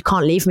was like, you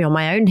can't leave me on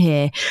my own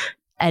here.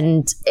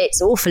 And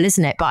it's awful,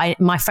 isn't it? But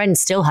my friend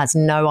still has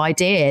no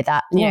idea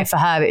that, for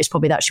her, it was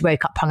probably that she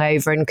woke up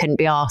hungover and couldn't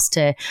be asked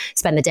to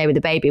spend the day with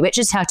the baby, which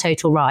is her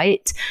total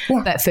right.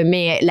 Yeah. But for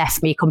me, it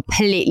left me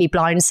completely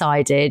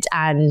blindsided,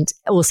 and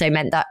also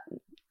meant that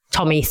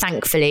Tommy,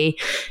 thankfully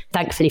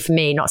for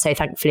me, not so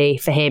thankfully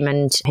for him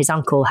and his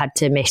uncle, had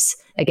to miss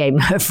a game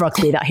of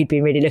rugby that he'd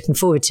been really looking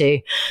forward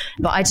to.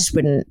 But I just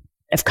wouldn't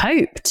have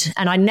coped,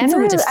 and I never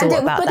would have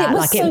thought about that. But it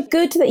was so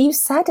good that you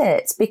said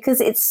it,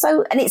 because it's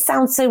so, and it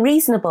sounds so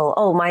reasonable.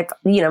 Oh, my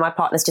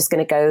partner's just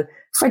going to go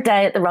for a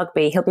day at the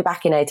rugby. He'll be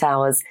back in 8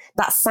 hours.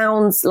 That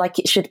sounds like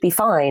it should be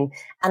fine.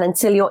 And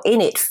until you're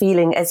in it,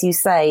 feeling, as you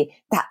say,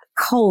 that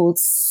cold,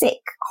 sick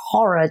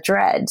horror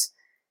dread,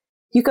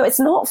 you go, it's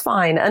not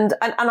fine. And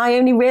I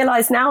only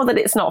realize now that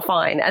it's not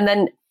fine. And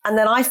then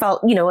I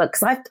felt,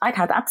 because I'd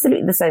had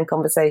absolutely the same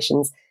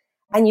conversations.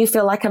 And you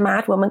feel like a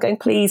mad woman going,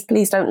 please,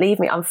 please don't leave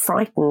me. I'm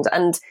frightened.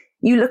 And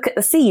you look at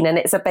the scene and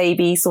it's a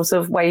baby sort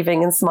of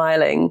waving and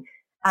smiling,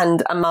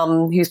 and a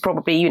mum who's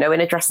probably, in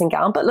a dressing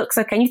gown, but looks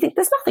okay. And you think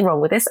there's nothing wrong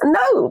with this. And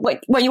no,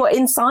 when you are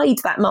inside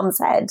that mum's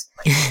head,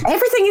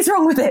 everything is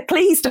wrong with it.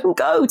 Please don't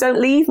go. Don't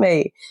leave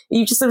me.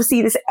 You just sort of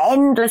see this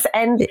endless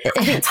end.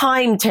 I think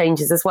time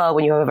changes as well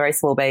when you have a very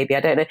small baby. I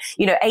don't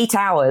know, 8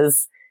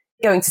 hours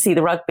going to see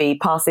the rugby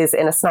passes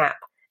in a snap.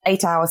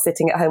 8 hours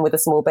sitting at home with a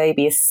small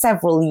baby is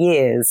several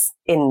years,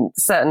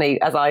 certainly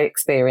as I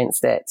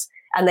experienced it.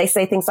 And they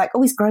say things like,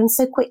 oh, he's grown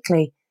so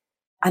quickly.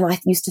 And I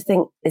used to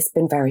think it's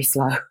been very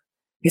slow.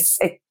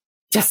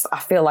 I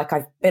feel like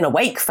I've been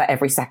awake for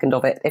every second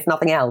of it, if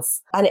nothing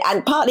else.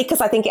 And partly because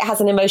I think it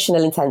has an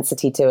emotional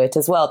intensity to it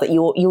as well, that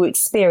you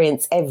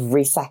experience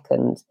every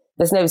second.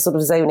 There's no sort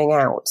of zoning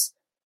out.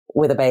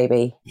 with a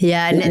baby.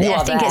 Yeah, and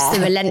I think it's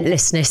the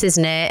relentlessness,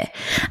 isn't it?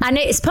 And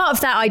it's part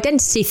of that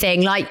identity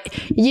thing.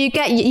 Like you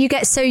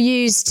get so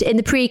used in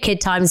the pre-kid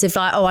times of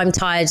like, oh, I'm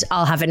tired,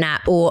 I'll have a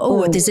nap,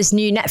 or there's this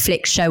new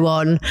Netflix show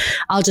on,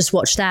 I'll just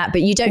watch that.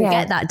 But you don't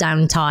get that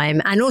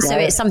downtime. And also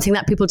it's something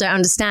that people don't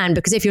understand,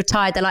 because if you're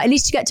tired, they're like, at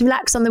least you get to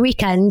relax on the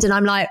weekend. And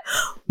I'm like,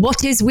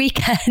 what is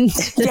weekend?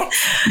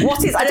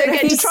 What is? I don't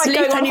get to try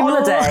going on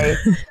holiday.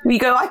 We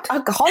go,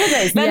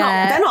 holidays. They're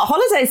not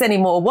holidays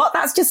anymore. What?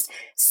 That's just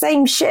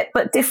same shit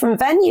but different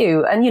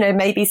venue, and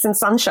maybe some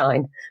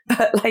sunshine.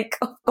 But like,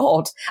 oh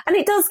God, and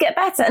it does get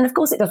better, and of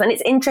course it does. And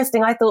it's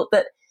interesting. I thought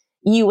that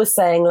you were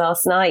saying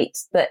last night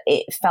that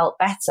it felt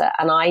better,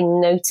 and I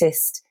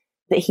noticed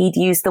that he'd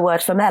used the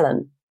word for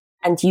melon,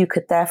 and you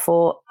could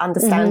therefore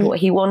understand what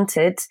he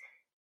wanted,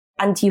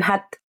 and you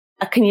had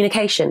a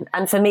communication.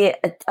 And for me,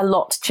 a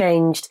lot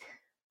changed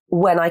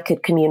when I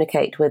could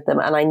communicate with them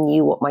and I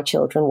knew what my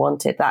children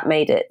wanted. That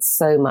made it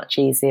so much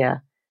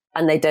easier.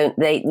 And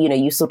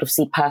you sort of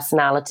see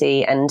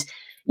personality, and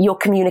you're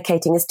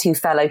communicating as two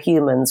fellow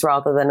humans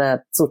rather than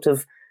a sort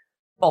of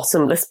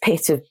bottomless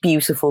pit of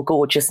beautiful,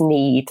 gorgeous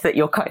need that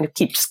you're kind of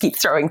keep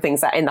throwing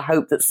things at in the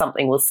hope that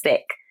something will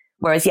stick.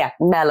 Whereas,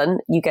 melon,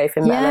 you go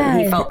for melon.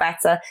 He felt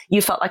better.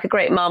 You felt like a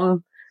great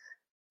mum.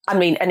 I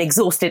mean, an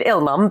exhausted,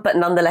 ill mum, but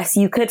nonetheless,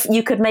 you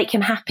could make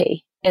him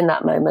happy in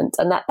that moment.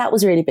 And that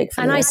was really big for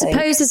me. And I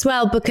suppose as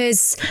well,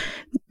 because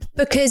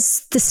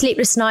the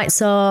sleepless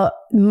nights are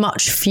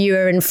much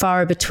fewer and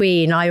far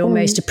between, I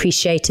almost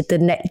appreciated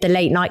the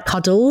late night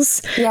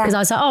cuddles, because I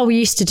was like, oh, we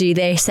used to do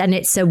this, and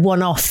it's a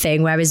one-off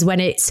thing. Whereas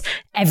when it's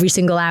every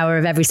single hour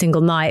of every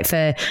single night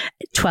for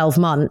 12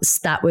 months,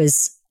 that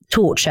was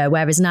torture.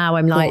 Whereas now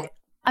I'm like,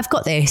 I've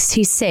got this.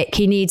 He's sick.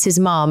 He needs his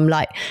mum.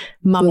 Like,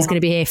 mum's going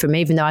to be here for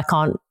me, even though I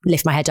can't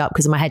lift my head up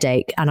because of my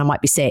headache and I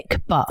might be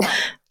sick, but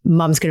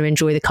mum's going to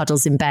enjoy the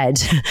cuddles in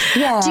bed.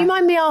 Do you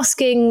mind me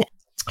asking,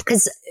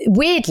 because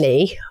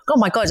weirdly, oh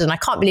my God, and I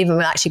can't believe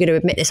I'm actually going to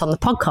admit this on the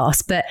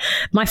podcast, but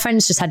my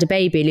friend's just had a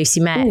baby,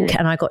 Lucy Meck,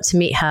 and I got to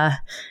meet her,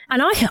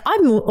 and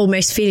I'm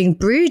almost feeling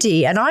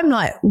broody, and I'm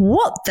like,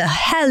 what the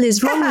hell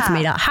is wrong with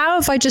me? Like, how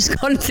have I just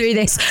gone through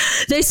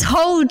this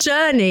whole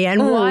journey,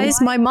 and why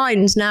is my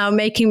mind now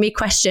making me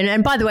question?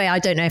 And by the way, I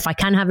don't know if I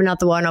can have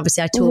another one.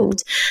 Obviously, I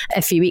talked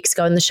a few weeks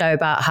ago on the show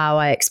about how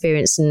I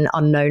experienced an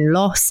unknown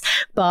loss,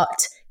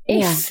 but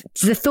if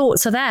the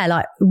thoughts are there,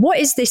 like, what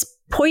is this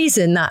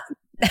poison that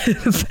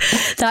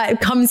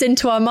comes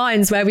into our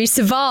minds, where we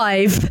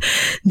survive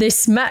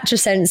this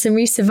matrescence and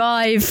we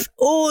survive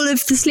all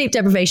of the sleep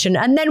deprivation,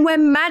 and then we're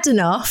mad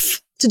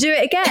enough to do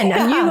it again?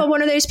 And you are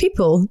one of those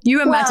people. You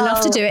were mad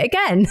enough to do it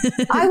again.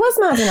 I was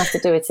mad enough to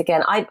do it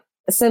again.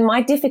 So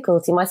my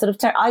difficulty, my sort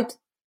of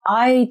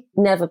I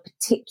never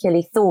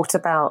particularly thought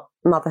about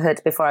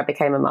motherhood before I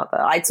became a mother.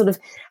 I'd sort of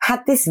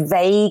had this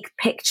vague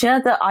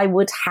picture that I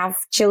would have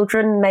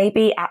children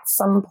maybe at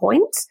some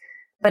point,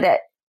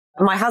 but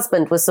my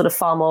husband was sort of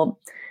far more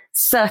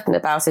certain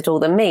about it all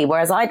than me,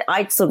 whereas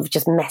I'd sort of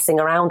just messing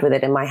around with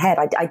it in my head.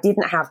 I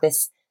didn't have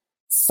this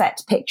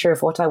set picture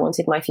of what I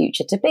wanted my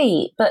future to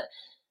be.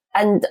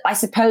 And I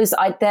suppose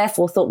I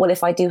therefore thought, well,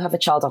 if I do have a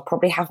child, I'll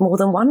probably have more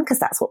than one, because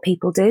that's what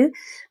people do.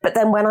 But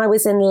then when I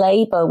was in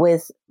labour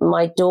with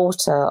my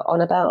daughter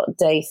on about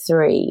day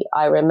 3,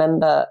 I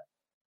remember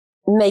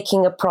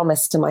making a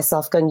promise to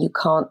myself, going,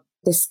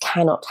 this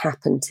cannot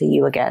happen to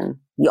you again.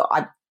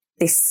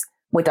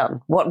 We're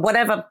done.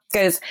 Whatever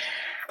goes.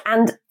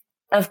 And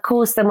of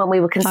course, then when we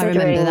were considering,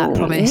 I remember that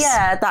promise.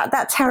 Yeah,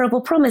 that terrible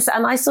promise.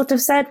 And I sort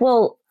of said,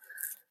 well,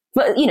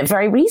 but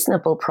very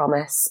reasonable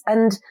promise.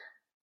 And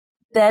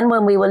then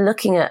when we were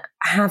looking at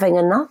having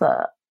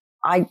another,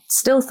 I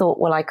still thought,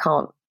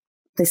 well,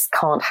 this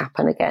can't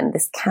happen again.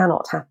 This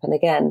cannot happen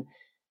again.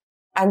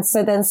 And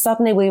so then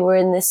suddenly we were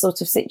in this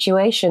sort of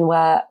situation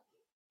where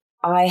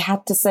I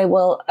had to say,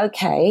 well,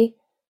 okay,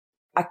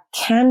 I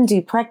can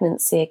do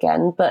pregnancy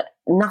again, but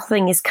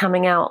nothing is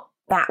coming out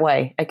that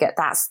way again.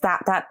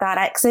 That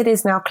exit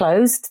is now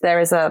closed. There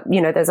is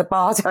there's a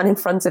bar down in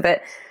front of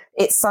it.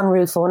 It's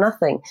sunroof or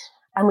nothing.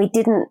 And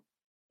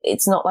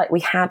it's not like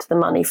we had the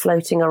money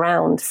floating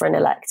around for an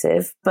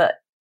elective, but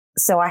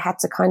so I had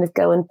to kind of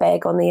go and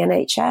beg on the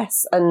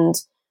NHS and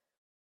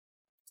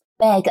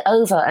beg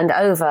over and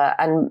over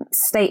and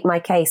state my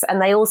case.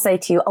 And they all say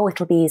to you, oh,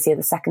 it'll be easier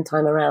the second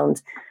time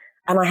around.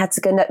 And I had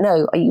to go,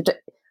 no,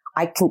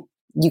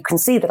 you can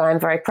see that I am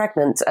very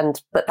pregnant,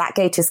 but that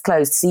gate is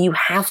closed. So you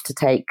have to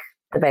take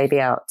the baby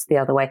out the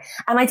other way.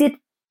 And I did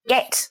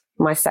get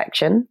my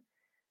section,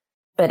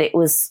 but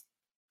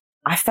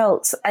I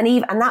felt,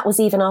 and that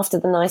was even after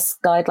the NICE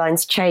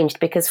guidelines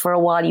changed, because for a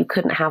while you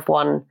couldn't have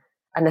one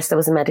unless there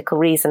was a medical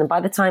reason. And by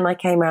the time I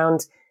came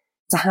round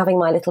to having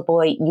my little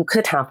boy, you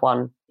could have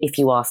one if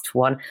you asked for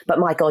one. But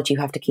my God, you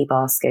have to keep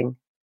asking.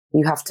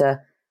 You have to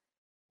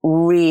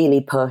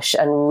really push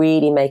and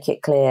really make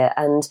it clear.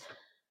 And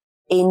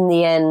in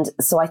the end,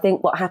 so I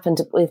think what happened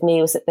with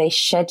me was that they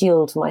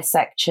scheduled my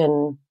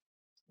section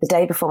the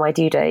day before my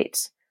due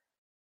date.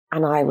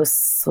 And I was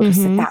sort of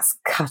said, that's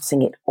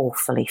cutting it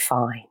awfully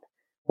fine.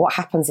 what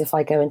happens if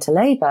I go into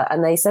labour?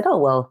 And they said, oh,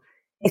 well,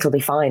 it'll be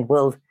fine.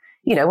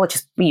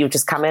 You'll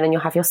just come in and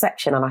you'll have your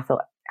section. And I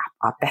thought,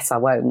 I bet I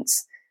won't.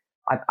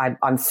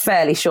 I'm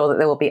fairly sure that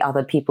there will be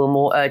other people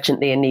more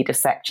urgently in need of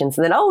sections.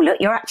 And then, oh, look,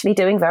 you're actually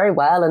doing very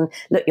well. And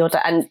look, you're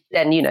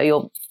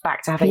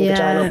back to having a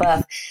vaginal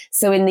birth.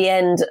 So in the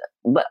end,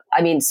 but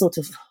I mean, sort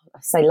of, I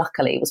say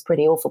luckily, it was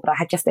pretty awful, but I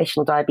had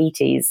gestational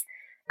diabetes.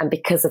 And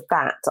because of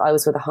that, I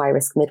was with a high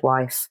risk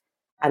midwife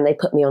and they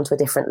put me onto a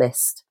different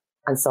list.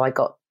 And so I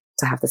got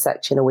to have the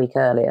section a week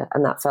earlier.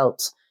 And that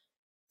felt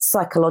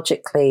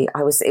psychologically,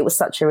 it was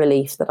such a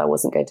relief that I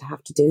wasn't going to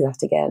have to do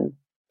that again.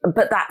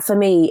 But that for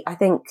me, I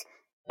think,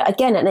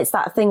 again, and it's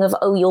that thing of,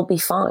 oh, you'll be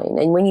fine.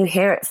 And when you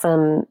hear it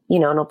from,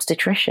 an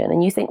obstetrician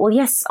and you think, well,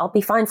 yes, I'll be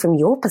fine from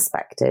your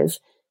perspective,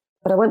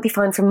 but I won't be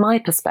fine from my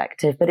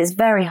perspective. But it's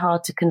very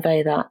hard to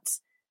convey that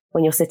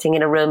when you're sitting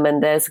in a room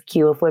and there's a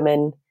queue of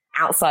women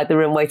outside the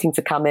room waiting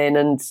to come in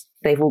and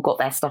they've all got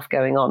their stuff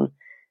going on,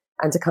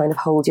 and to kind of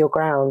hold your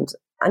ground.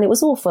 And it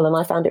was awful. And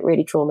I found it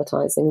really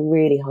traumatizing,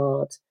 really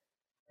hard.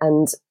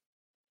 And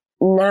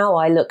now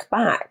I look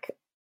back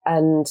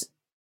and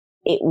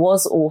it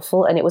was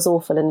awful, and it was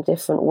awful in a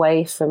different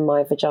way from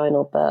my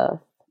vaginal birth.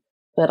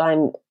 But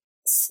I'm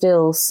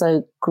still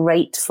so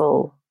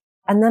grateful.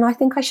 And then I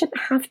think I shouldn't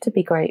have to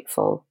be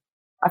grateful.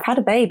 I've had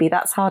a baby.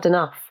 That's hard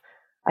enough.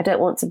 I don't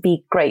want to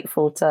be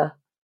grateful to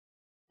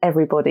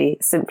everybody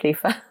simply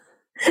for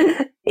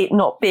it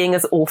not being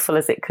as awful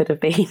as it could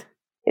have been.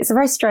 It's a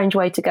very strange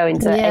way to go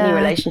into any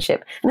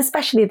relationship, and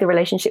especially the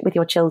relationship with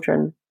your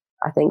children.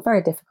 I think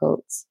very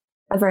difficult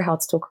and very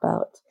hard to talk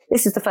about.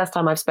 This is the first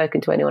time I've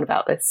spoken to anyone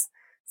about this.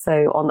 So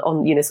on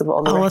sort of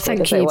on the record, well,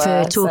 thank you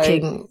for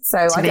talking. So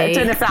I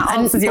don't know if that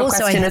answers your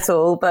question at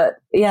all, but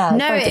yeah.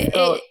 No,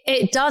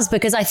 it does,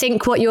 because I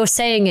think what you're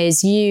saying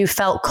is you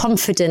felt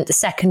confident the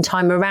second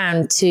time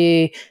around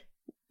to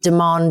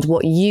demand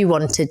what you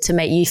wanted to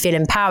make you feel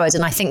empowered.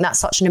 And I think that's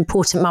such an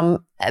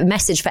important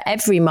message for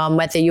every mum,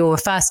 whether you're a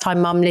first time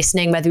mum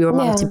listening, whether you're a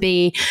mum to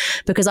be,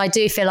 because I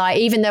do feel like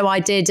even though I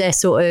did a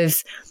sort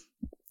of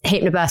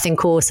hypnobirthing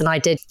course and I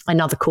did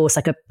another course,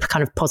 like a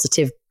kind of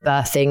positive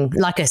birthing,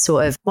 like a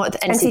sort of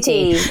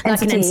NCT,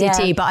 like an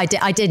NCT, but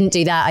I didn't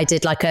do that. I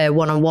did like a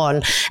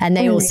one-on-one, and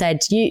they all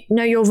said, you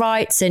know your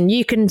rights and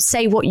you can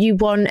say what you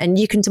want and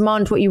you can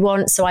demand what you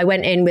want. So I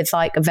went in with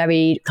like a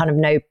very kind of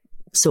no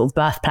sort of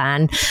birth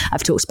plan.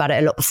 I've talked about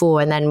it a lot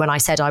before. And then when I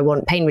said I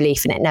want pain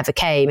relief and it never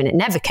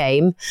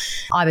came,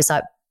 I was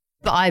like,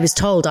 but I was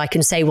told I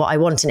can say what I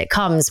want and it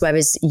comes,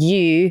 whereas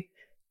you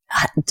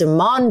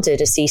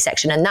demanded a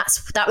C-section, and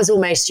that was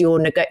almost your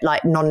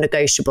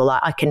non-negotiable.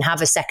 Like, I can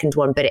have a second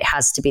one, but it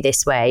has to be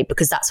this way,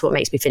 because that's what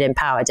makes me feel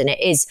empowered. And it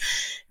is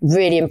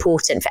really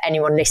important for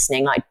anyone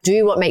listening, like,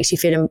 do what makes you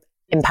feel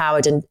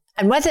empowered, and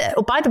whether,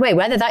 by the way,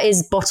 whether that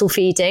is bottle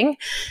feeding,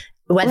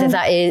 whether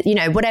that is,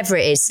 whatever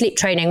it is, sleep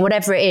training,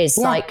 whatever it is,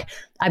 like,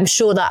 I'm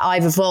sure that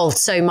I've evolved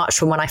so much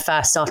from when I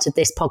first started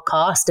this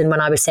podcast and when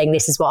I was saying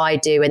this is what I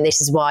do and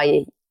this is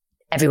why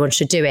everyone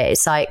should do it.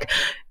 It's like,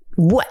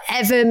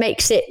 whatever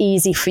makes it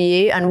easy for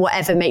you and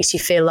whatever makes you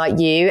feel like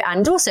you.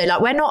 And also, like,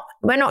 we're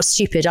not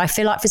stupid. I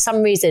feel like for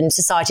some reason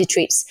society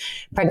treats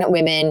pregnant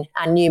women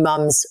and new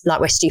mums like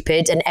we're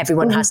stupid, and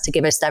everyone has to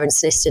give us their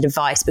unsolicited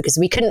advice because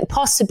we couldn't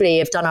possibly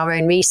have done our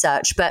own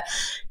research. But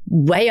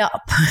weigh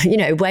up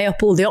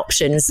all the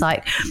options,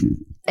 like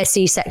a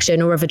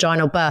C-section or a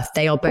vaginal birth.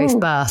 They are both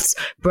births.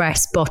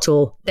 Breast,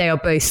 bottle, they are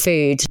both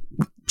food.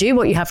 Do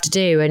what you have to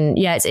do. And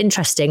yeah, it's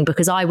interesting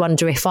because I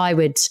wonder if I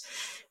would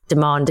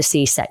demand a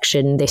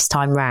C-section this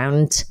time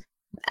round,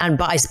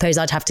 but I suppose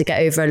I'd have to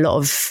get over a lot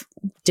of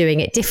doing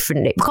it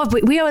differently. God,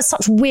 we are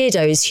such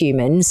weirdos,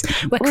 humans.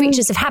 We're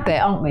creatures of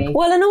habit, aren't we?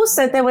 Well, and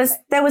also there was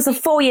a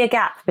 4-year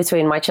gap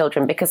between my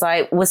children because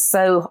I was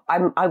so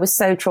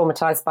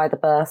traumatized by the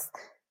birth.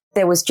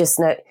 There was just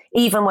no,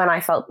 even when I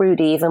felt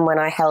broody, even when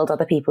I held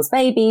other people's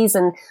babies,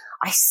 and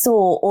I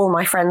saw all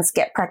my friends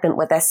get pregnant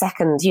with their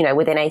second,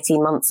 within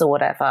 18 months or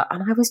whatever,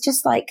 and I was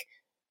just like,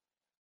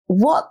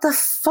 what the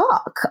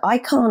fuck?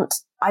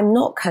 I'm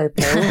not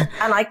coping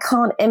and I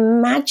can't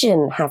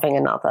imagine having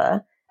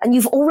another. And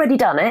you've already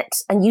done it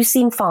and you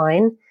seem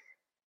fine.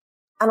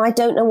 And I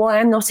don't know why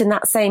I'm not in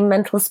that same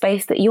mental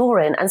space that you're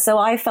in. And so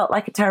I felt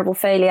like a terrible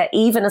failure,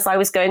 even as I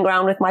was going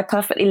around with my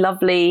perfectly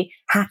lovely,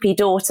 happy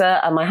daughter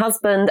and my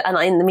husband.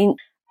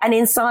 And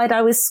inside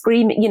I was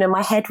screaming,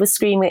 my head was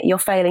screaming, you're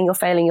failing, you're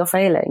failing, you're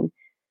failing.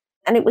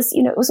 And it was,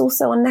 it was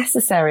also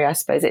unnecessary, I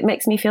suppose. It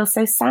makes me feel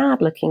so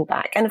sad looking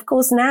back. And of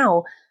course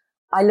now,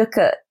 I look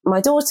at my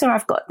daughter,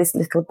 I've got this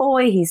little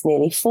boy, he's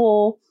nearly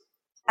 4,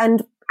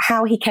 and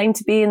how he came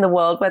to be in the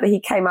world, whether he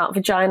came out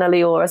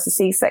vaginally or as a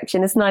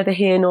C-section, is neither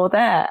here nor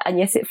there. And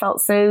yet it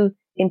felt so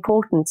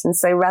important and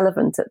so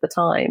relevant at the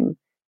time.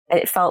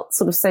 And it felt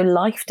sort of so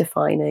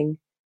life-defining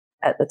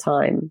at the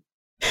time.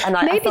 And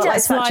maybe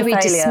that's why we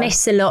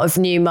dismiss a lot of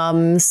new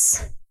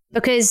mums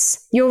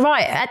Because you're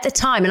right, at the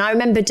time, and I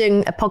remember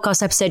doing a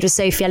podcast episode with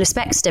Sophie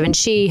Ellis-Bextor,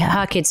 and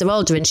her kids are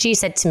older, and she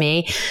said to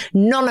me,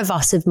 none of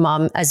us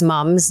as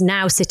mums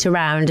now sit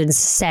around and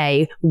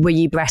say, were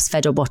you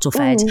breastfed or bottle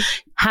fed?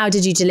 How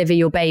did you deliver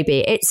your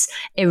baby? It's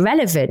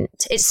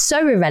irrelevant. It's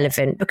so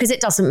irrelevant because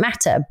it doesn't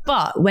matter.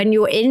 But when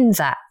you're in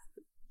that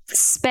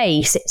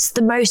space, it's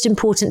the most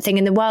important thing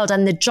in the world,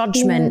 and the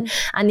judgment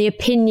and the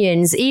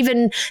opinions,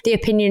 even the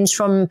opinions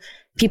from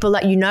people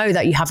that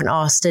that you haven't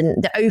asked,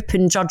 and the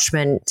open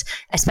judgment,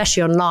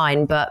 especially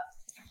online, but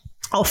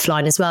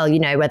offline as well,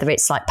 whether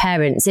it's like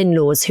parents,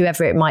 in-laws,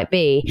 whoever it might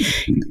be.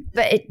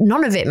 But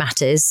none of it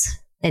matters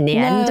in the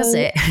end, does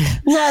it?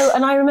 No,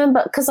 and I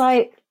remember, because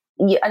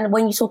and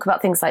when you talk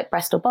about things like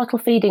breast or bottle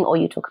feeding, or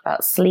you talk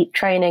about sleep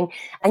training,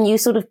 and you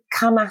sort of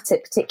come at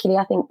it, particularly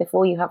I think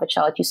before you have a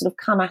child, you sort of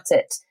come at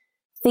it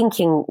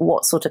thinking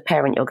what sort of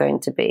parent you're going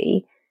to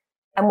be.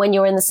 And when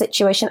you're in the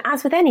situation,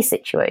 as with any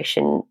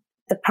situation,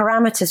 the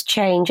parameters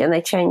change, and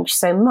they change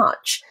so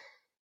much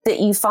that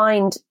you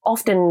find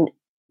often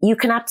you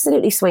can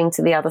absolutely swing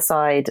to the other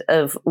side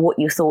of what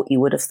you thought you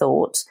would have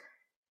thought,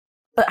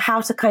 but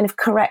how to kind of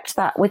correct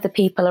that with the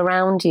people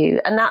around you.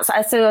 And that's,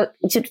 so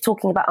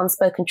talking about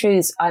unspoken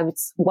truths,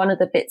 one of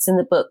the bits in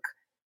the book,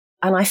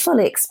 and I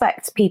fully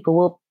expect people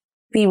will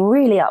be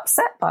really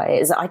upset by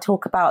it, is that I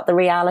talk about the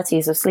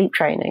realities of sleep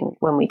training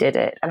when we did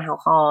it, and how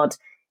hard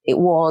it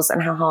was,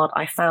 and how hard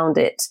I found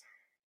it,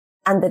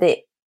 and that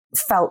it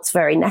felt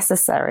very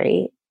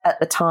necessary at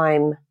the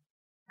time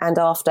and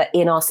after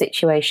in our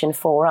situation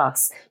for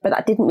us. But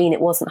that didn't mean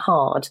it wasn't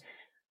hard.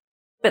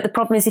 But the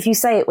problem is, if you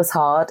say it was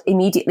hard,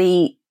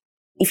 immediately,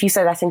 if you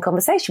say that in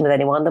conversation with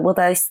anyone, then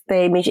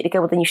they immediately go,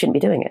 well, then you shouldn't be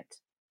doing it.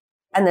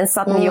 And then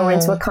suddenly you're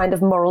into a kind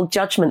of moral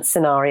judgment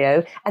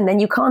scenario. And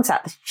then you can't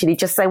actually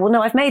just say, well,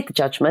 no, I've made the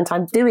judgment,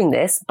 I'm doing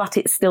this, but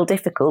it's still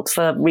difficult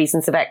for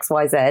reasons of X,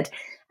 Y, Z.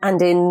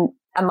 And in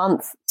a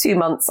month, 2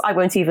 months, I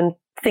won't even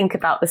think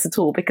about this at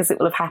all, because it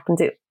will have happened.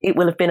 It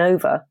will have been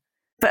over.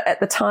 But at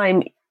the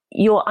time,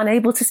 you're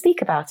unable to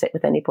speak about it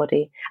with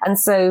anybody. And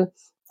so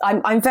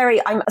I'm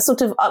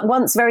sort of at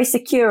once very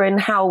secure in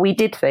how we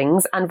did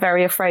things, and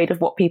very afraid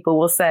of what people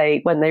will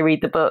say when they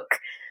read the book.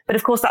 But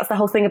of course, that's the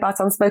whole thing about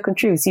unspoken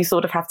truths. You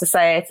sort of have to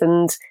say it,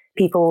 and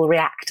people will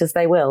react as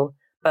they will.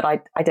 But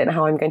I don't know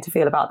how I'm going to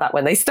feel about that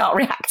when they start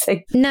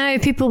reacting. No,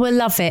 people will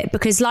love it,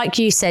 because like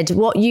you said,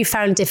 what you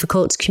found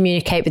difficult to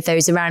communicate with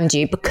those around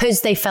you,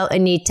 because they felt a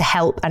need to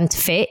help and to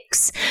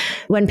fix,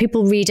 when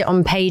people read it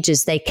on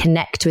pages, they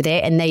connect with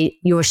it, and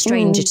you're a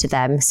stranger to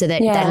them, so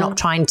that they're not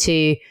trying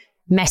to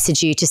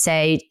message you to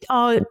say,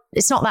 oh,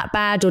 it's not that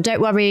bad, or don't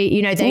worry,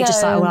 they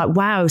just like,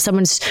 wow,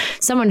 someone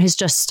has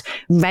just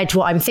read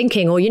what I'm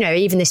thinking, or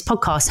even this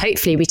podcast,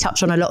 hopefully we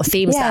touch on a lot of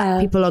themes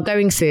that people are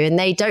going through, and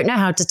they don't know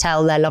how to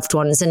tell their loved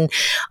ones. And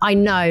I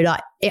know,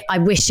 like, I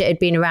wish it had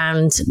been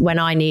around when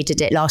I needed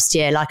it last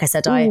year. Like I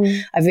said, I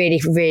really,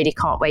 really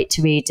can't wait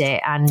to read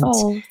it.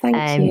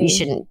 And you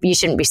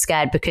shouldn't be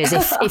scared, because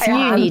if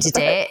you needed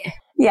it,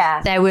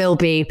 there will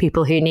be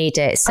people who need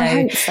it. So,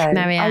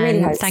 Marianne,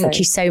 really thank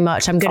you so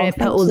much. I'm going to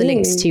put all the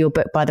links to your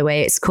book, by the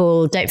way. It's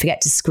called Don't Forget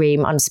to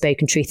Scream,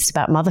 Unspoken Truths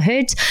About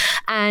Motherhood.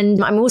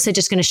 And I'm also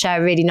just going to share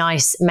a really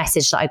nice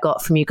message that I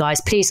got from you guys.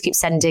 Please keep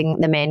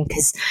sending them in,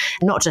 because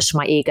not just for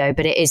my ego,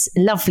 but it is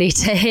lovely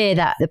to hear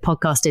that the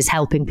podcast is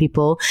helping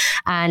people.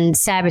 And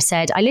Sarah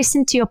said, I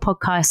listened to your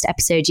podcast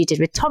episode you did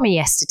with Tommy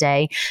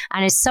yesterday,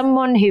 and as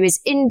someone who is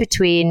in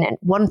between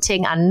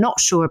wanting and not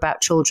sure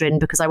about children,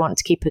 because I want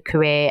to keep a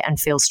career and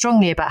feel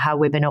strongly about how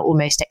women are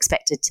almost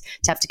expected to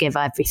have to give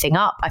everything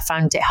up, I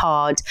found it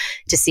hard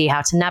to see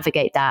how to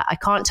navigate that. I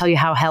can't tell you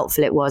how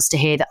helpful it was to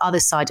hear the other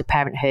side of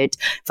parenthood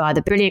via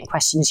the brilliant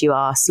questions you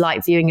asked,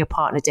 like viewing your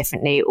partner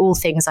differently, all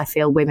things I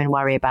feel women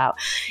worry about.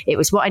 It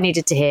was what I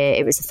needed to hear.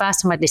 It was the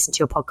first time I'd listened to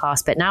your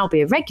podcast, but now I'll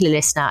be a regular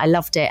listener. I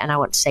loved it, and I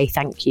want to say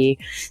thank you.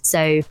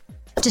 So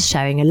just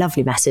showing a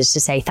lovely message to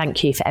say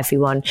thank you for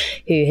everyone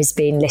who has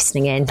been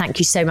listening in. Thank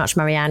you so much,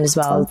 Marianne, as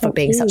well, for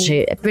being such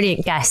a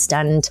brilliant guest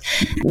and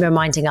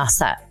reminding us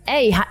that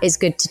A, it's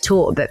good to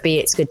talk, but B,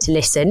 it's good to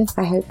listen.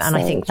 I hope so. And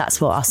I think that's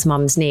what us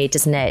mums need,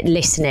 doesn't it?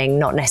 Listening,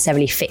 not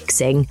necessarily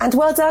fixing. And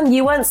well done.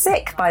 You weren't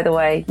sick, by the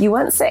way. You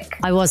weren't sick.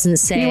 I wasn't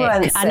sick. You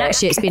weren't sick. And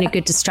actually, it's been a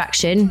good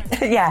distraction.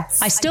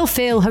 Yes. I still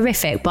feel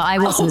horrific, but I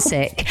wasn't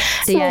sick.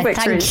 So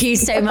thank you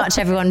so much,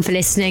 everyone, for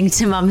listening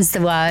to Mum's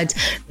the Word.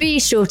 Be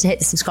sure to hit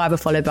the subscribe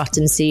or follow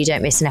button so you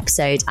don't miss an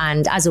episode.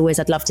 And as always,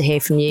 I'd love to hear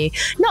from you.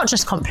 Not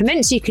just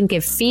compliments. You can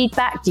give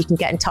feedback. You can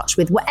get in touch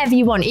with whatever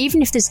you want,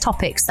 even if there's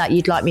topics that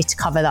you'd like me to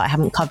cover that I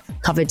haven't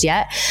covered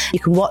yet. You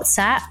can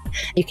WhatsApp.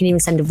 You can even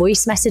send a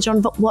voice message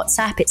on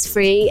WhatsApp. It's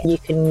free. You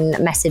can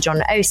message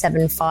on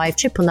 075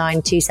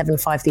 999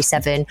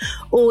 27537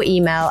 or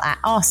email at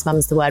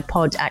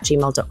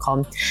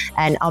askmumsthewordpod@gmail.com.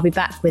 And I'll be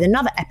back with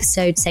another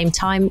episode, same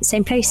time,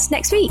 same place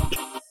next week.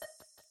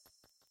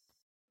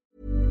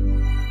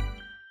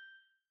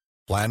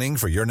 Planning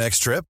for your next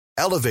trip?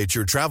 Elevate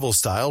your travel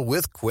style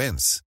with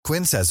Quince.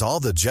 Quince has all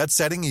the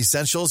jet-setting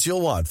essentials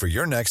you'll want for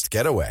your next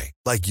getaway,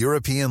 like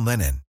European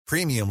linen,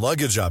 premium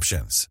luggage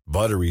options,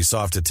 buttery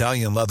soft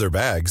Italian leather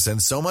bags,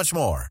 and so much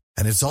more.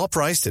 And it's all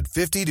priced at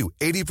 50 to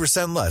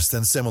 80% less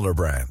than similar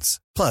brands.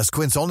 Plus,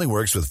 Quince only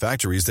works with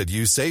factories that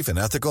use safe and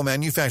ethical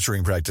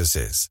manufacturing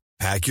practices.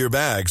 Pack your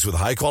bags with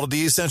high-quality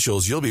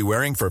essentials you'll be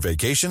wearing for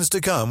vacations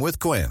to come with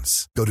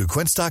Quince. Go to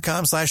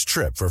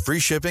quince.com/trip for free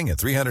shipping and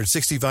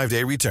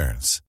 365-day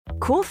returns.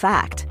 Cool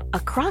fact, a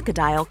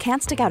crocodile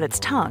can't stick out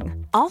its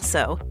tongue.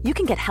 Also, you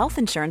can get health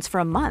insurance for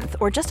a month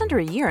or just under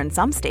a year in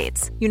some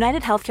states.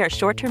 United Healthcare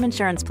short-term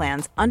insurance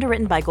plans,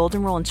 underwritten by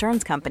Golden Rule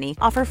Insurance Company,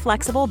 offer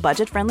flexible,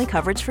 budget-friendly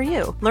coverage for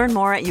you. Learn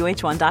more at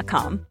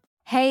uh1.com.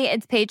 Hey,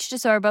 it's Paige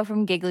DeSorbo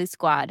from Giggly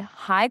Squad.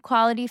 High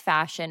quality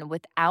fashion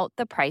without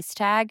the price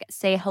tag.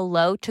 Say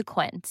hello to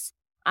Quince.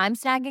 I'm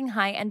snagging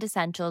high-end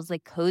essentials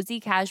like cozy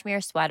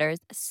cashmere sweaters,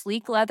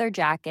 sleek leather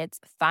jackets,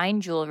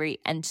 fine jewelry,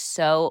 and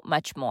so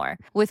much more.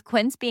 With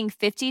Quince being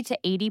 50 to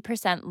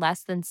 80%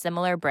 less than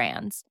similar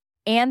brands.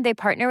 And they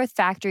partner with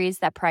factories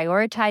that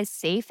prioritize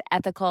safe,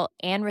 ethical,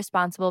 and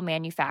responsible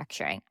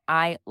manufacturing.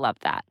 I love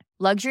that.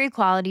 Luxury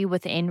quality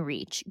within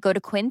reach. Go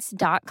to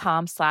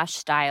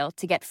quince.com/style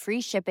to get free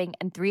shipping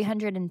and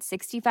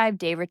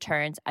 365-day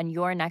returns on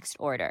your next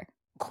order.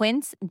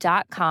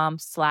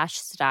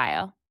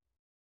 Quince.com/style.